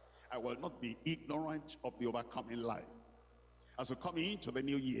 I will not be ignorant of the overcoming life. As we come into the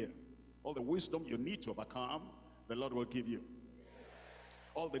new year, all the wisdom you need to overcome, the Lord will give you.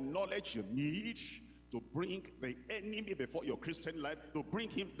 All the knowledge you need to bring the enemy before your Christian life, to bring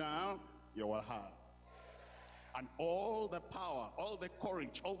him down, you will have. And all the power, all the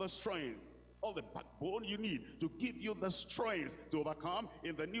courage, all the strength, all the backbone you need to give you the strength to overcome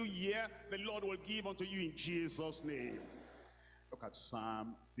in the new year, the Lord will give unto you in Jesus' name. Look at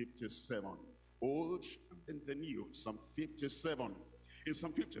Psalm 57. Old and the new. Psalm 57. In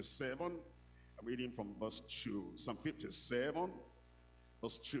Psalm 57, I'm reading from verse 2. Psalm 57,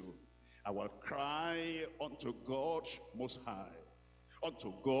 verse 2. I will cry unto God most high,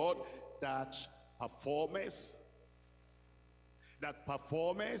 unto God that performeth,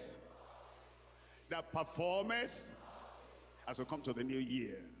 as we come to the new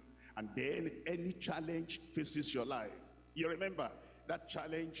year. And then any challenge faces your life, you remember that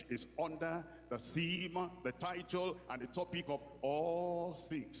challenge is under the theme, the title, and the topic of all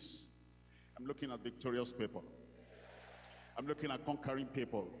things. I'm looking at victorious people. I'm looking at conquering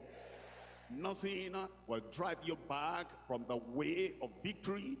people. Nothing will drive you back from the way of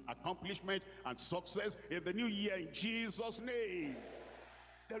victory, accomplishment, and success in the new year in Jesus' name.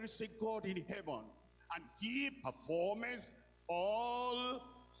 There is a God in heaven, and he performs all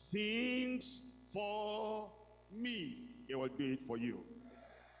things for me. He will do it for you.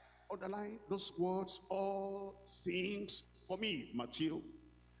 Underline those words, all things for me. Matthew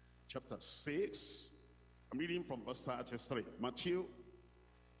chapter 6. I'm reading from verse 33. Matthew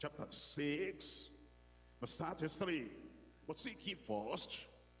chapter 6, verse 33. But seek ye first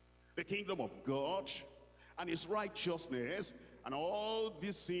the kingdom of God and his righteousness, and all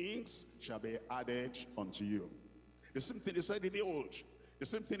these things shall be added unto you. The same thing he said in the old, the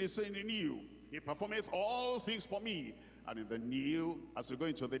same thing he said in the new. He performs all things for me. And in the new, as we go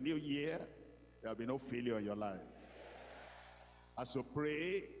into the new year, there will be no failure in your life. As you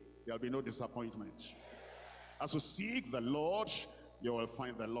pray, there will be no disappointment. As you seek the Lord, you will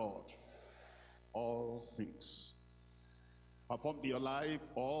find the Lord. All things. Perform in your life,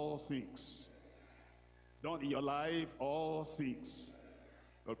 all things. Done in your life, all things.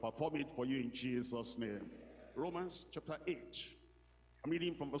 He'll perform it for you in Jesus' name. Romans chapter 8. I'm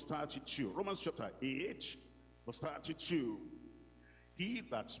reading from verse 32. Romans chapter 8, verse 32. He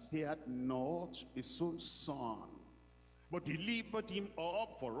that spared not his own son, but delivered him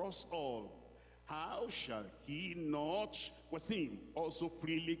up for us all, how shall he not with him also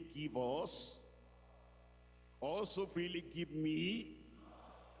freely give us, also freely give me,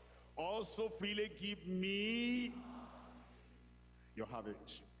 also freely give me? You have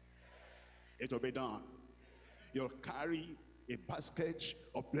it. It will be done. You'll carry a basket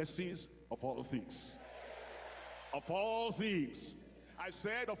of blessings of all things. Of all things. I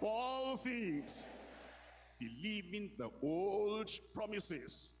said of all things. Believing the old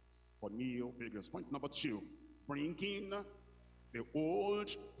promises for new beginnings. Point number 2. Bringing the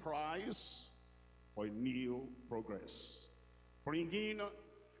old price for a new progress. Bringing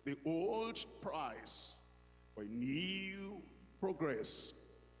the old price for a new progress.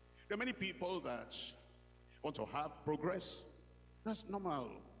 There are many people that want to have progress. That's normal.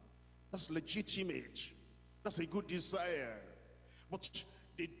 That's legitimate. That's a good desire. But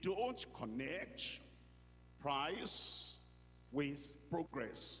they don't connect price with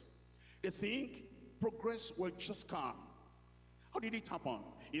progress. They think progress will just come. How did it happen?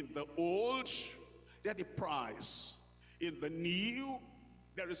 In the old, there is a price. In the new,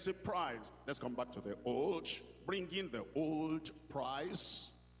 there is a price. Let's come back to the old. Bring in the old price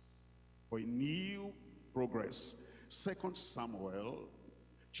for a new progress. 2 Samuel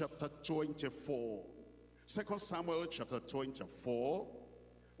chapter 24. 2 Samuel chapter 24.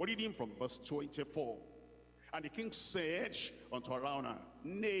 We're reading from verse 24. And the king said unto Araunah,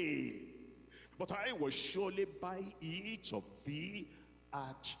 Nay, but I will surely buy it of thee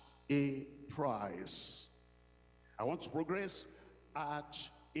at a price. I want progress at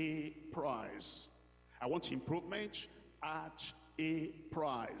a price. I want improvement at a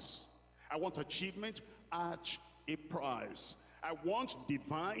price. I want achievement at a price. I want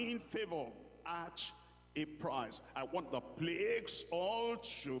divine favor at a price. I want the plagues all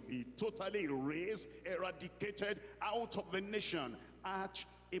to be totally erased, eradicated out of the nation at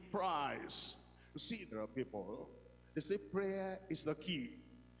a price. You see, there are people, they say prayer is the key,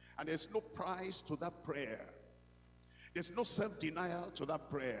 and there's no price to that prayer. There's no self-denial to that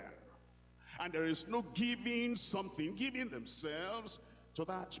prayer, and there is no giving something, giving themselves to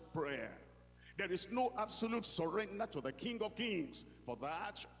that prayer. There is no absolute surrender to the King of Kings for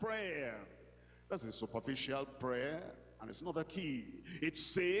that prayer. That's a superficial prayer, and it's not the key. It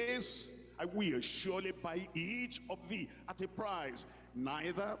says, I will surely buy each of thee at a price.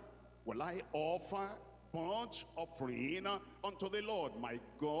 Neither will I offer burnt offering unto the Lord my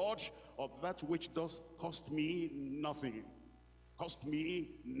God of that which does cost me nothing. Cost me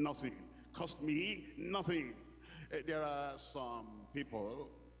nothing. Cost me nothing. There are some people,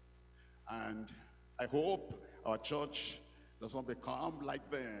 and I hope our church doesn't become like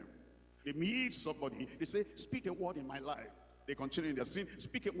them. They meet somebody, they say, speak a word in my life. They continue in their sin,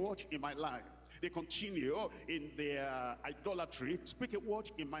 speak a word in my life. They continue in their idolatry, speak a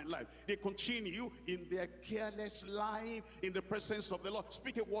word in my life. They continue in their careless life in the presence of the Lord,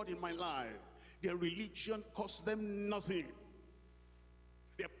 speak a word in my life. Their religion costs them nothing.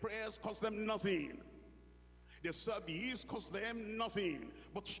 Their prayers cost them nothing. Their service costs them nothing.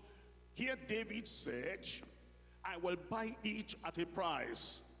 But here David said, I will buy it at a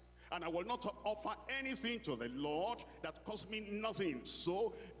price, and I will not offer anything to the Lord that cost me nothing.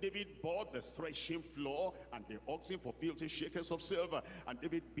 So David bought the threshing floor and the oxen for 50 shekels of silver. And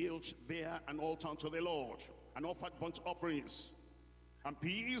David built there an altar unto the Lord and offered burnt offerings and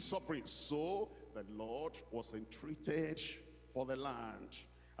peace offerings. So the Lord was entreated for the land,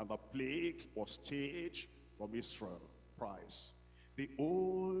 and the plague was stayed from Israel. Price. The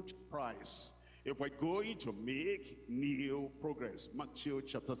old price. If we're going to make new progress, Matthew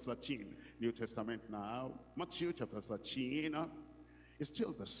chapter 13, New Testament now, Matthew chapter 13 is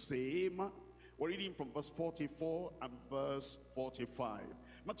still the same. We're reading from verse 44 and verse 45.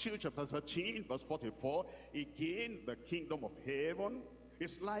 Matthew chapter 13, verse 44, again, the kingdom of heaven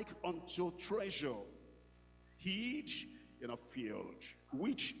is like unto treasure hid in a field,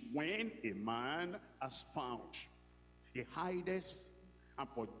 which when a man has found, he hideth, and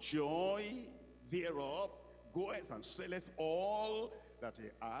for joy thereof goeth and selleth all that he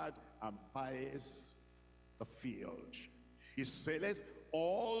had and buys the field. He selleth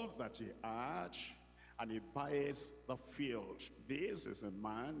all that he had and he buys the field. This is a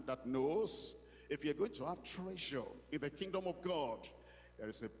man that knows if you're going to have treasure in the kingdom of God, there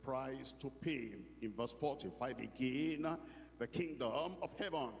is a price to pay. In verse 45 again, the kingdom of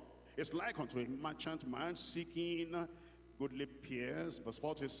heaven is like unto a merchant man seeking goodly pearls. Verse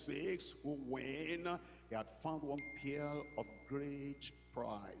 46, who when he had found one pearl of great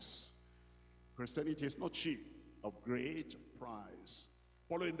price. Christianity is not cheap, of great price.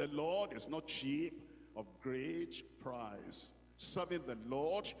 Following the Lord is not cheap, of great price. Serving the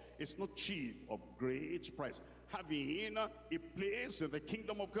Lord is not cheap, of great price. Having a place in the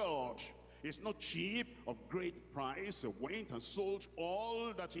kingdom of God is not cheap, of great price. He went and sold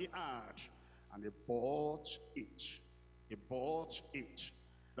all that he had, and he bought it. He bought it.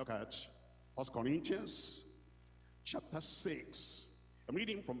 Look at 1 Corinthians chapter 6. I'm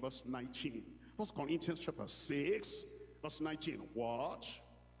reading from verse 19. 1 Corinthians chapter 6, verse 19. What?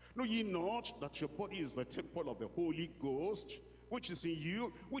 Know ye not that your body is the temple of the Holy Ghost, which is in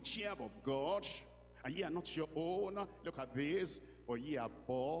you, which ye have of God, and ye are not your own? Look at this. For ye are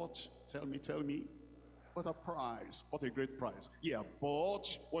bought, tell me, what a price, what a great price. Ye are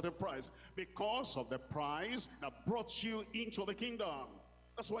bought, what a price. Because of the price that brought you into the kingdom.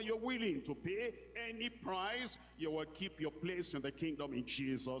 That's why you're willing to pay any price. You will keep your place in the kingdom in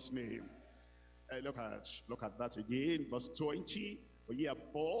Jesus' name. Look at that again, verse 20. For ye are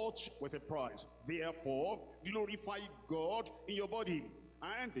bought with a price. Therefore, glorify God in your body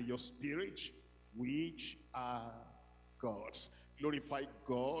and in your spirit, which are God's. Glorify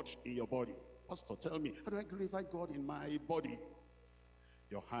God in your body. Pastor, tell me, how do I glorify God in my body?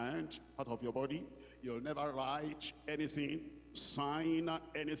 Your hand, part of your body. You'll never write anything, sign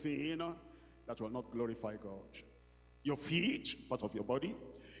anything that will not glorify God. Your feet, part of your body.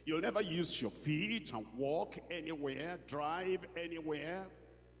 You'll never use your feet and walk anywhere, drive anywhere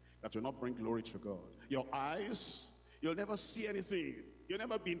that will not bring glory to God. Your eyes, you'll never see anything. You'll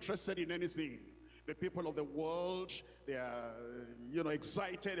never be interested in anything. The people of the world, they are,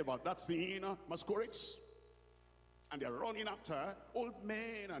 excited about that thing, masquerades. And they're running after old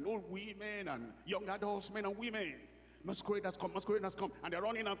men and old women and young adults, men and women. Masquerade has come, and they're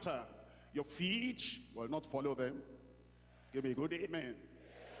running after. Your feet will not follow them. Give me a good amen.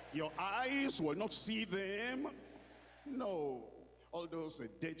 Your eyes will not see them. No. All those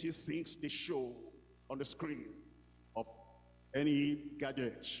dirty things they show on the screen of any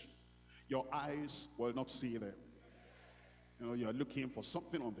gadget. Your eyes will not see them. You're looking for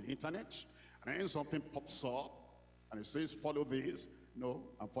something on the internet, and then something pops up, and it says, follow this. No,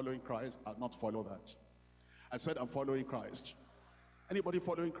 I'm following Christ. I'll not follow that. I said, I'm following Christ. Anybody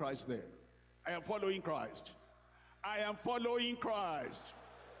following Christ there? I am following Christ. I am following Christ.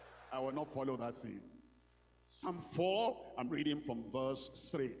 I will not follow that thing. Psalm 4, I'm reading from verse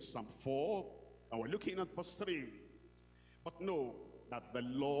 3. Psalm 4, and we're looking at verse 3. But no, that the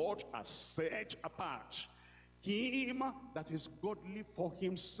Lord has set apart him that is godly for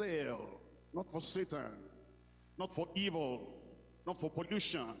himself, not for Satan, not for evil, not for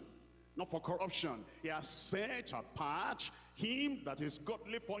pollution, not for corruption. He has set apart him that is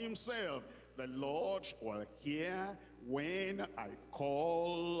godly for himself. The Lord will hear when I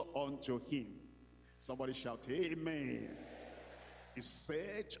call unto him. Somebody shout, amen. He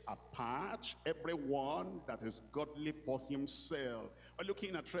set apart everyone that is godly for himself. We're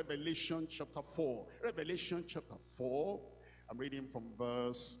looking at Revelation chapter 4. Revelation chapter 4, I'm reading from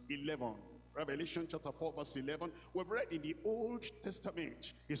verse 11. Revelation chapter 4, verse 11. We've read in the Old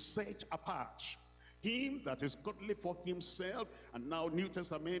Testament, he set apart him that is godly for himself. And now New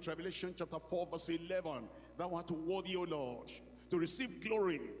Testament, Revelation chapter 4, verse 11. Thou art worthy, O Lord, to receive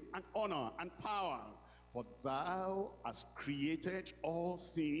glory and honor and power, for thou hast created all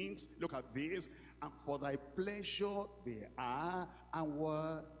things. Look at this. And for thy pleasure they are and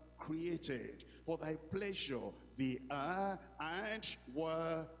were created. For thy pleasure they are and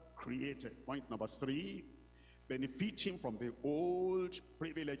were created. Point number 3, benefiting from the old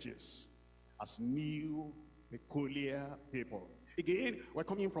privileges as new, peculiar people. Again, we're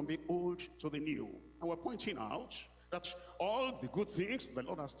coming from the old to the new. And we're pointing out that all the good things the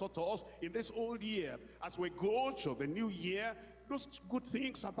Lord has taught us in this old year, as we go to the new year, those good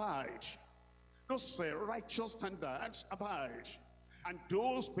things abide. Those righteous standards abide. And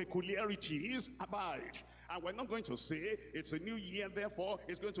those peculiarities abide. And we're not going to say it's a new year, therefore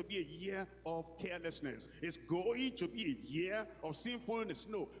it's going to be a year of carelessness. It's going to be a year of sinfulness.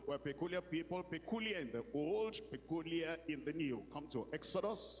 No, we're peculiar people, peculiar in the old, peculiar in the new. Come to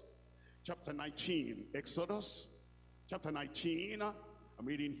Exodus chapter 19. Exodus chapter 19, I'm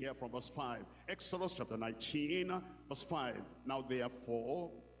reading here from verse 5. Exodus chapter 19, verse 5. Now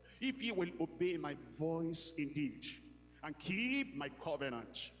therefore, if ye will obey my voice indeed, and keep my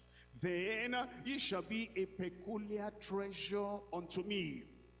covenant, then ye shall be a peculiar treasure unto me,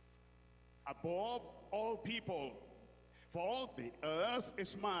 above all people. For all the earth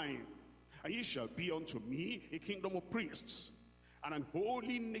is mine, and ye shall be unto me a kingdom of priests, and an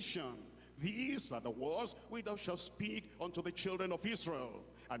holy nation. These are the words which thou shalt speak unto the children of Israel.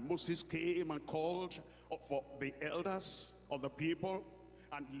 And Moses came and called for the elders of the people,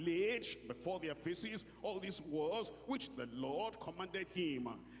 and laid before their faces all these words which the Lord commanded him.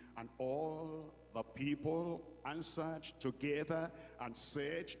 And all the people answered together and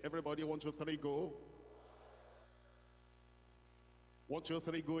said, everybody, 1, 2, 3, go. 1, 2,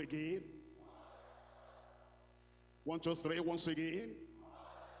 3, go again. 1, 2, 3, once again.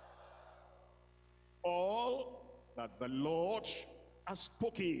 All that the Lord has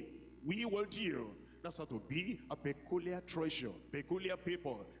spoken, we will do. That's how to be a peculiar treasure, peculiar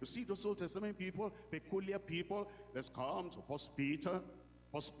people. You see those Old Testament people, peculiar people. Let's come to 1 Peter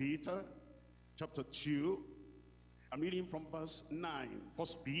chapter 2. I'm reading from verse 9. 1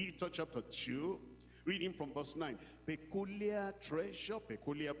 Peter chapter 2, reading from verse 9. Peculiar treasure,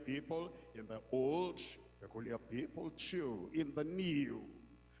 peculiar people in the old, peculiar people too in the new.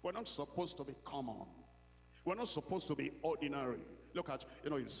 We're not supposed to be common. We're not supposed to be ordinary. Look at,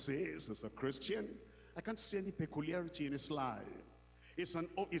 it says as a Christian, I can't see any peculiarity in his life. Is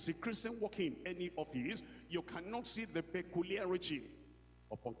a Christian working in any office, you cannot see the peculiarity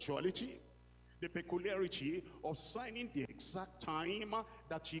of punctuality, the peculiarity of signing the exact time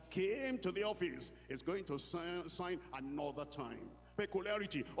that he came to the office. Is going to sign another time.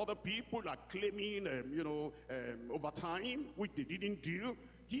 Peculiarity. Other people are claiming, overtime, which they didn't do.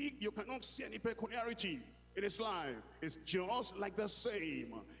 You cannot see any peculiarity in his life. It's just like the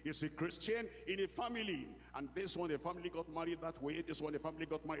same. He's a Christian in a family, and this one, the family got married that way. This one, the family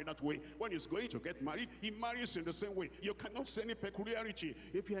got married that way. When he's going to get married, he marries in the same way. You cannot see any peculiarity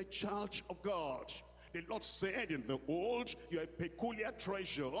if you're a child of God. The Lord said in the old, you're a peculiar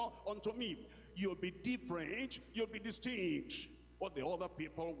treasure unto me. You'll be different, you'll be distinct. What the other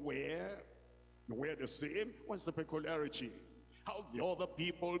people wear, you wear the same. What's the peculiarity? How the other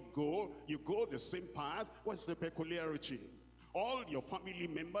people go, you go the same path. What's the peculiarity? All your family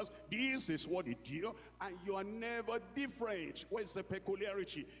members, this is what they do, and you are never different. What's the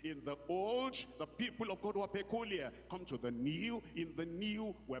peculiarity? In the old, the people of God were peculiar. Come to the new, in the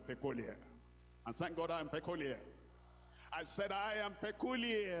new, we're peculiar. And thank God I am peculiar. I said I am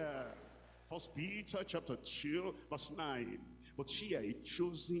peculiar. 1 Peter chapter 2, verse 9. But ye are a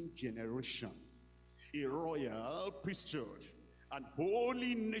chosen generation, a royal priesthood, and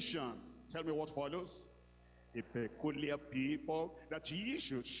holy nation. Tell me what follows. A peculiar people, that ye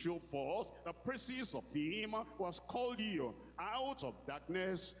should show forth the praises of him who has called you out of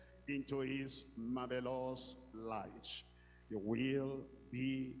darkness into his marvelous light. you will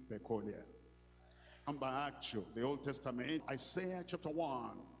be peculiar. Come back to the Old Testament, Isaiah chapter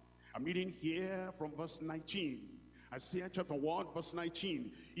 1. I'm reading here from verse 19. Isaiah chapter 1, verse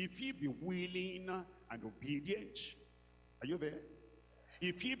 19. If ye be willing and obedient, are you there?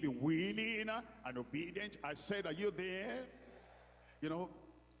 If ye be willing and obedient, I said, are you there? You know,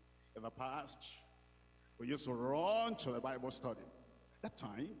 in the past, we used to run to the Bible study. That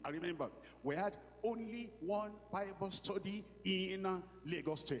time, I remember, we had only one Bible study in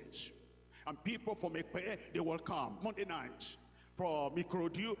Lagos State. And people from Ekpe, they will come Monday night. From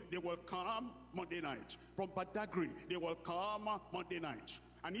Ikorodu, they will come Monday night. From Badagry, they will come Monday night.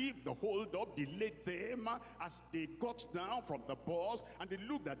 And if the hold-up delayed them as they got down from the bus and they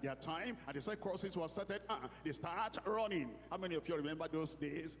looked at their time and they said crosses were started, they start running. How many of you remember those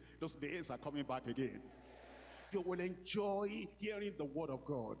days? Those days are coming back again. You will enjoy hearing the word of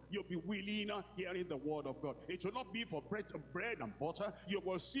God. You'll be willing hearing the word of God. It will not be for bread and butter. You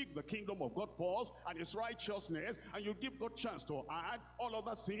will seek the kingdom of God first and his righteousness, and you give God chance to add all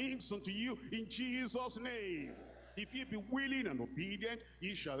other things unto you in Jesus' name. If ye be willing and obedient,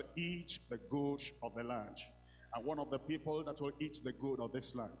 ye shall eat the good of the land. And one of the people that will eat the good of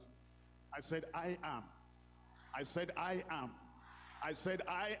this land, I said, I am. I said, I am. I said,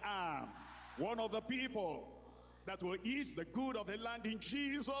 I am one of the people that will eat the good of the land in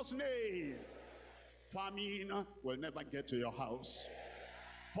Jesus' name. Famine will never get to your house.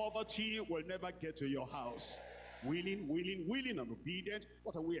 Poverty will never get to your house. Willing and obedient.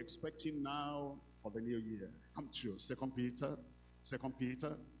 What are we expecting now for the new year? Come to 2 Peter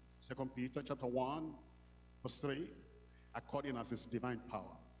chapter 1, verse 3. According as his divine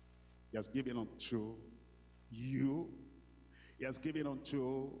power, he has given unto you, he has given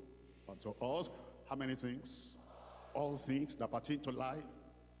unto us, how many things? All things that pertain to life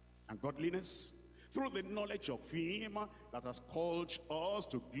and godliness, through the knowledge of him that has called us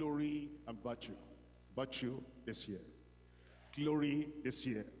to glory and virtue. Virtue this year. Glory this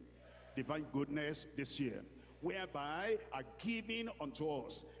year. Divine goodness this year. Whereby are given unto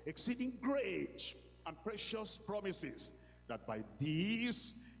us exceeding great and precious promises, that by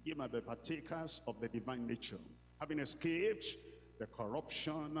these ye might be partakers of the divine nature, having escaped the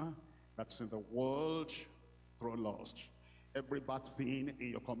corruption that's in the world through lust. Every bad thing in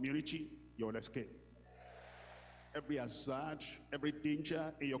your community, you will escape. Every hazard, every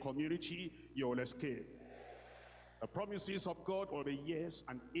danger in your community, you will escape. The promises of God will be yes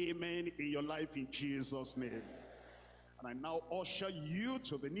and amen in your life in Jesus' name. And I now usher you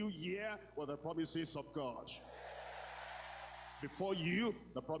to the new year with the promises of God. Before you,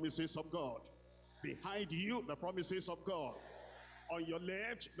 the promises of God. Behind you, the promises of God. On your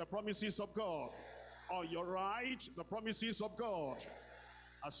left, the promises of God. On your right, the promises of God.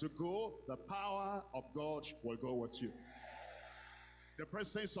 As you go, the power of God will go with you. The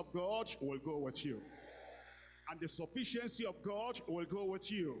presence of God will go with you. And the sufficiency of God will go with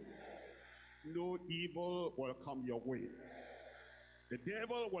you. No evil will come your way. The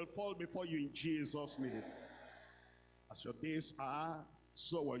devil will fall before you in Jesus' name. As your days are,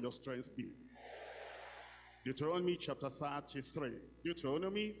 so will your strength be. Deuteronomy chapter 33.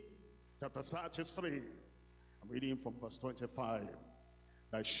 Deuteronomy chapter 33. I'm reading from verse 25.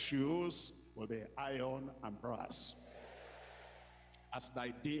 Thy shoes will be iron and brass. As thy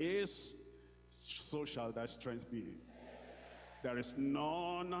days, so shall thy strength be. There is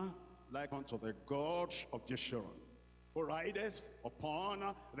none like unto the God of Jeshurun, who rideth upon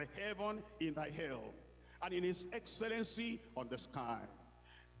the heaven in thy helm, and in his excellency on the sky.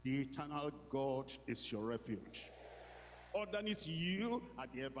 The eternal God is your refuge. Underneath you are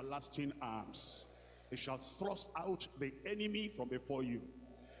the everlasting arms. He shall thrust out the enemy from before you,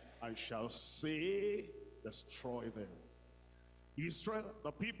 and shall say, destroy them. Israel,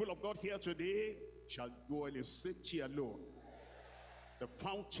 the people of God here today, shall dwell in safety alone. The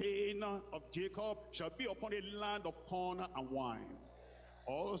fountain of Jacob shall be upon a land of corn and wine.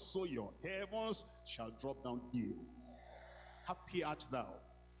 Also your heavens shall drop down dew. Happy art thou.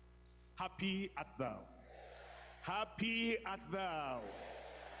 Happy art thou. Happy art thou.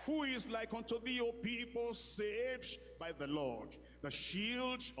 Who is like unto thee, O people, saved by the Lord, the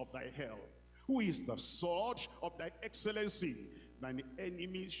shield of thy help? Who is the sword of thy excellency? Thine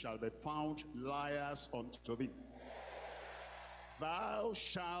enemies shall be found liars unto thee. Thou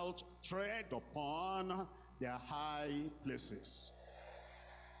shalt tread upon their high places.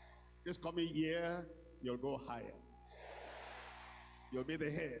 This coming year, you'll go higher. You'll be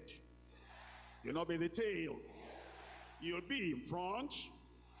the head. You'll not be the tail. You'll be in front.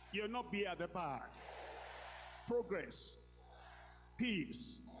 You'll not be at the back. Progress,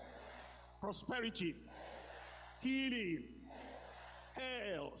 peace, prosperity, healing,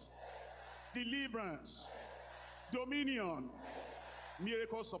 health, deliverance, dominion,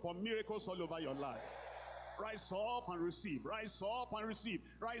 miracles upon miracles all over your life. Rise up and receive. Rise up and receive.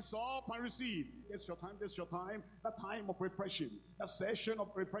 Rise up and receive. It's your time. This your time. The time of refreshing. The session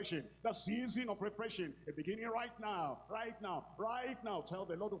of refreshing. The season of refreshing. It's beginning right now. Right now. Right now. Tell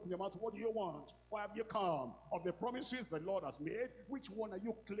the Lord, open your mouth. What do you want? Why have you come? Of the promises the Lord has made, which one are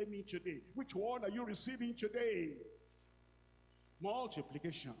you claiming today? Which one are you receiving today?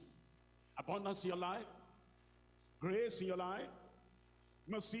 Multiplication. Abundance in your life. Grace in your life.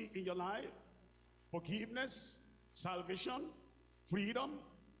 Mercy in your life. Forgiveness, salvation, freedom,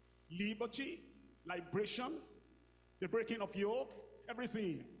 liberty, liberation, the breaking of yoke,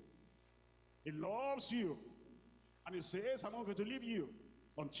 everything. He loves you. And he says, I'm not going to leave you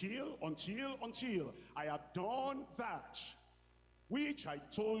until I have done that which I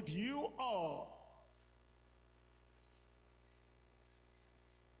told you of.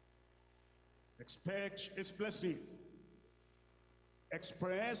 Expect his blessing.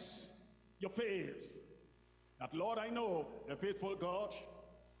 Express your faith. That, Lord, I know the faithful God,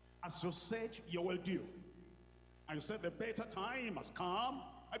 as you said you will do. And you said the better time has come.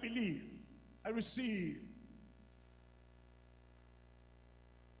 I believe. I receive.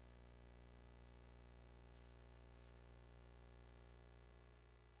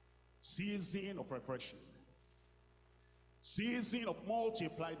 Season of refreshing. Season of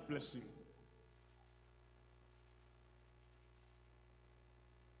multiplied blessing.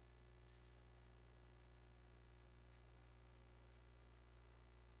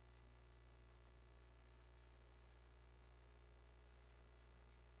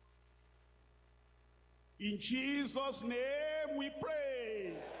 In Jesus' name we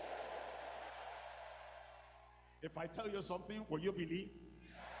pray. If I tell you something, will you believe?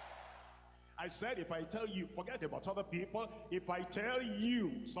 I said, if I tell you, forget about other people. If I tell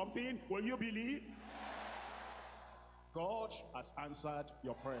you something, will you believe? God has answered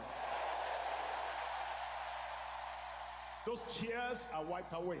your prayer. Those tears are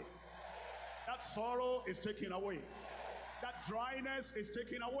wiped away. That sorrow is taken away. That dryness is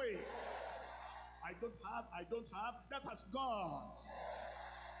taken away. I don't have, that has gone.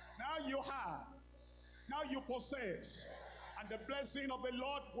 Now you have. Now you possess. And the blessing of the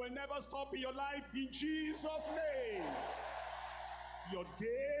Lord will never stop in your life in Jesus' name. Your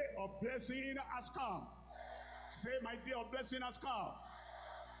day of blessing has come. Say, my day of blessing has come.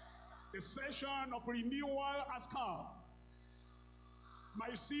 The session of renewal has come.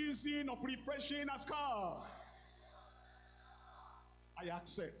 My season of refreshing has come. I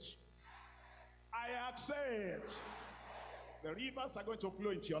accept. I accept. The rivers are going to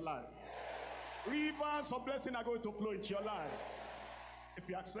flow into your life. Rivers of blessing are going to flow into your life. If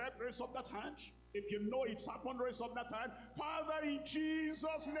you accept, raise up that hand. If you know it's happened, raise up that hand. Father, in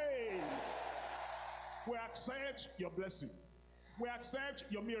Jesus' name, we accept your blessing. We accept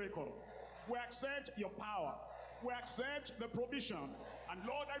your miracle. We accept your power. We accept the provision. And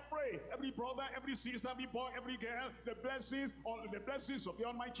Lord, I pray, every brother, every sister, every boy, every girl, the blessings of the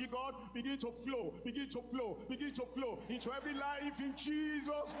Almighty God begin to flow, begin to flow, begin to flow into every life in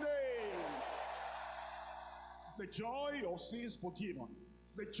Jesus' name. The joy of sins forgiven,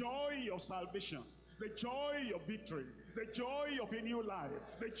 the joy of salvation, the joy of victory, the joy of a new life,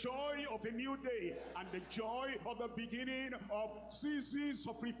 the joy of a new day, and the joy of the beginning of seasons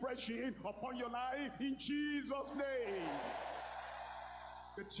of refreshing upon your life in Jesus' name.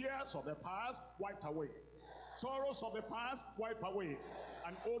 The tears of the past wiped away. Sorrows of the past wiped away.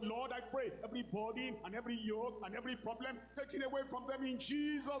 And oh Lord, I pray every burden and every yoke and every problem taken away from them in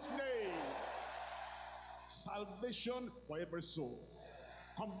Jesus' name. Salvation for every soul.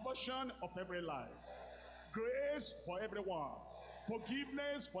 Conversion of every life. Grace for everyone.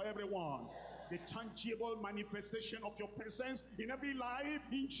 Forgiveness for everyone. The tangible manifestation of your presence in every life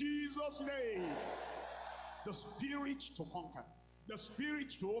in Jesus' name. The spirit to conquer. The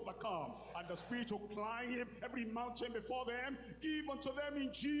spirit to overcome, and the spirit to climb every mountain before them, give unto them in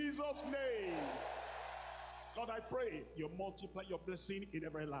Jesus' name. Lord, I pray you multiply your blessing in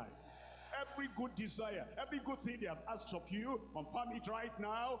every life. Every good desire, every good thing they have asked of you, confirm it right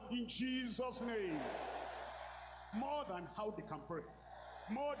now in Jesus' name. More than how they can pray,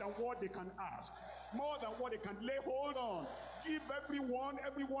 more than what they can ask, more than what they can lay hold on. Give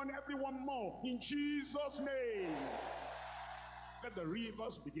everyone more in Jesus' name. Let the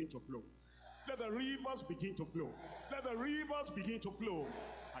rivers begin to flow. Let the rivers begin to flow. Let the rivers begin to flow.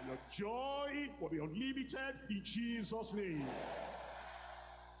 And your joy will be unlimited in Jesus' name.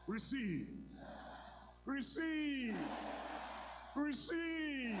 Receive. Receive.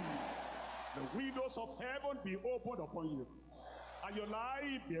 Receive. The windows of heaven be opened upon you. and your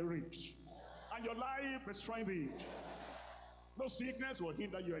life be enriched, and your life be strengthened. No sickness will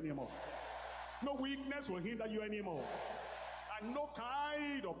hinder you anymore. No weakness will hinder you anymore. And no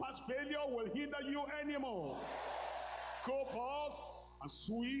kind of past failure will hinder you anymore. Go forth and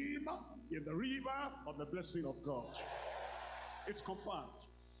swim in the river of the blessing of God. It's confirmed.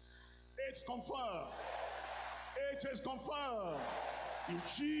 It's confirmed. It is confirmed. In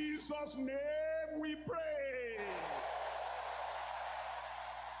Jesus' name we pray.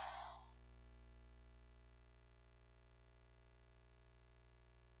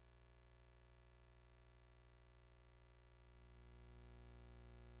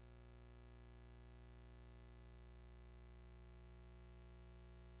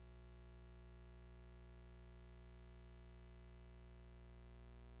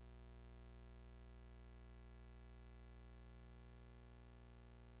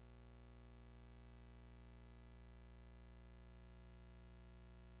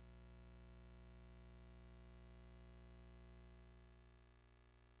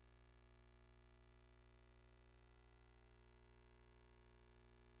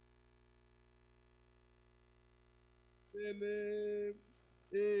 Name.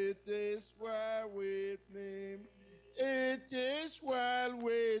 It is well with me. It is well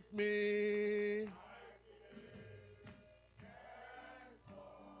with me.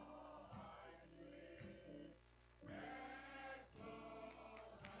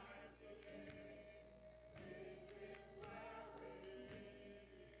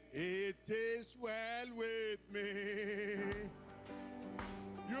 It is well with me.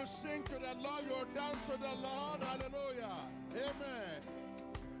 You sing to the Lord, you dance to the Lord, hallelujah, amen.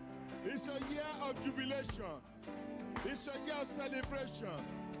 It's a year of jubilation. It's a year of celebration.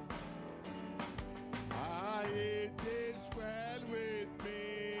 It is well with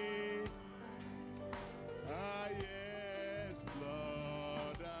me. Yes,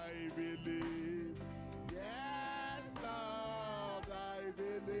 Lord, I believe. Yes, Lord, I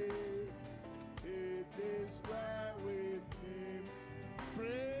believe. It is well with me.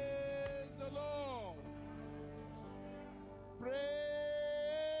 Praise the Lord.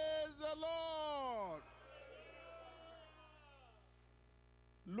 Praise the Lord.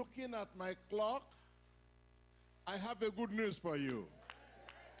 Looking at my clock, I have a good news for you.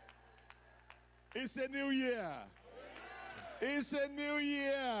 It's a new year. It's a new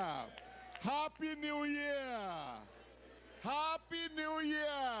year. Happy New Year. Happy New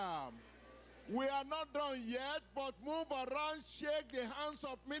Year. We are not done yet, but move around, shake the hands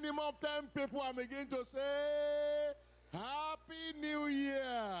of minimum 10 people and begin to say, Happy New Year.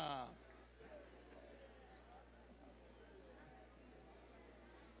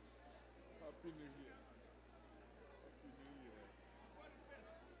 Happy New Year. Happy New Year.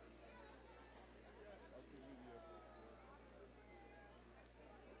 Happy New Year.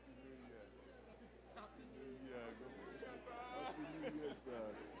 Happy New Year. Happy New Year. Happy New Year, sir.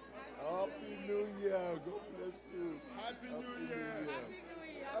 Happy New Year. God bless you. Happy New Year.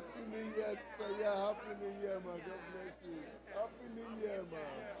 Happy New Year. Say yeah, Happy New Year, man. God bless you. Happy New Year,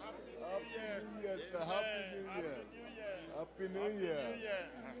 man. Happy New Year, sir. Happy New Year. Happy New Year.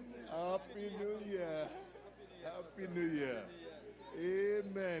 Happy New Year. Happy New Year.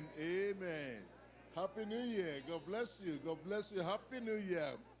 Amen. Amen. Happy New Year. God bless you. God bless you. Happy New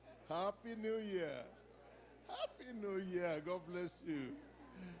Year. Happy New Year. Happy New Year. God bless you.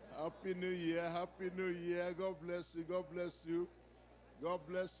 Happy New Year. Happy New Year. God bless you. God bless you. God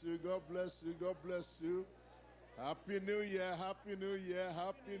bless you. God bless you. God bless you. Happy New Year. Happy New Year.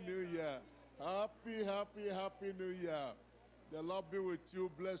 Happy New Year. Happy, happy, happy New Year. The Lord be with you.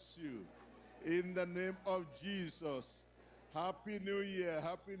 Bless you. In the name of Jesus. Happy New Year.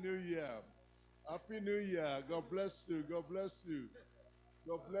 Happy New Year. Happy New Year. God bless you. God bless you.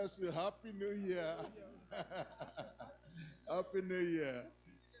 God bless you. Happy New Year. Happy New Year.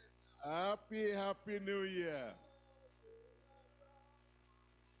 Happy, happy New Year.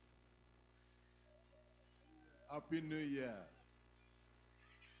 Happy New Year.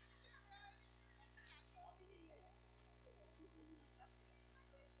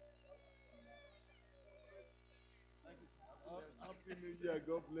 Happy New Year.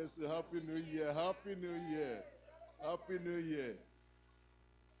 God bless you. Happy New Year. Happy New Year. Happy New Year.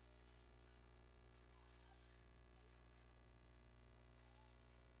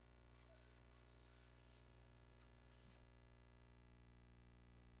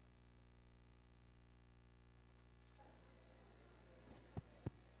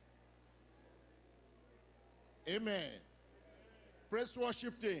 Amen. Praise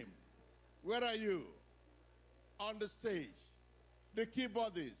worship team. Where are you? On the stage. The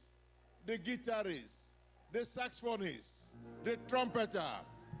keyboardists, the guitarists, the saxophonist, the trumpeter.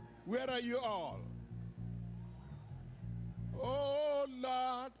 Where are you all? Oh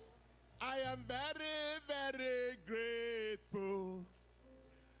Lord, I am very, very grateful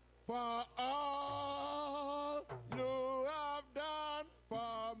for all you have done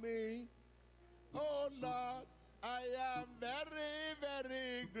for me. Oh Lord, I am very,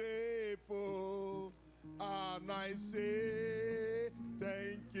 very grateful. And I say,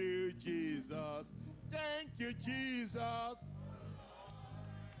 thank you, Jesus. Thank you, Jesus.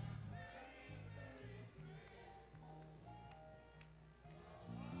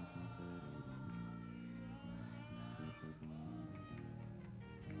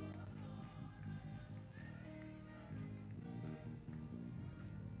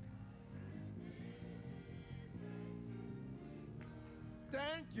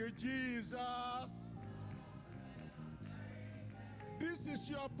 Thank you, Jesus. This is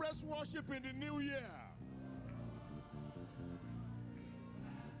your praise worship in the new year.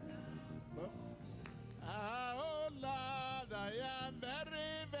 Oh Lord, I am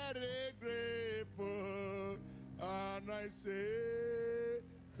very, very grateful. And I say,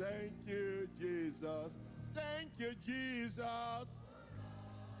 thank you, Jesus. Thank you, Jesus.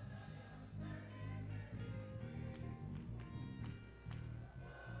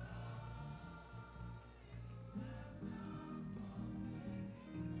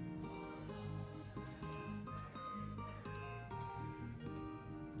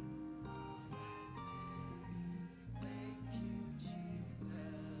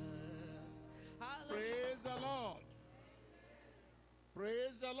 Praise the Lord.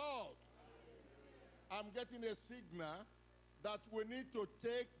 Praise the Lord. I'm getting a signal that we need to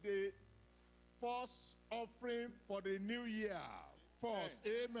take the first offering for the new year first.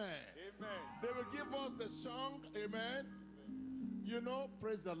 Amen. Amen. They will give us the song. Amen. You know,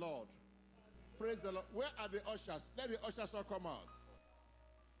 praise the Lord. Praise the Lord. Where are the ushers? Let the ushers all come out.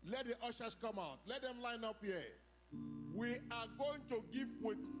 Let the ushers come out. Let them line up here. We are going to give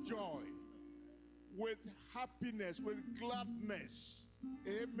with joy, with happiness, with gladness.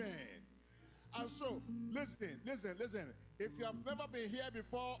 Amen. And so, listen. If you have never been here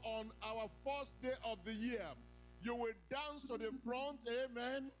before on our first day of the year, you will dance to the front.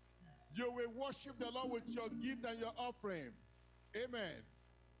 Amen. You will worship the Lord with your gift and your offering. Amen.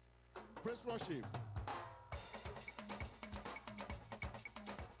 Praise worship.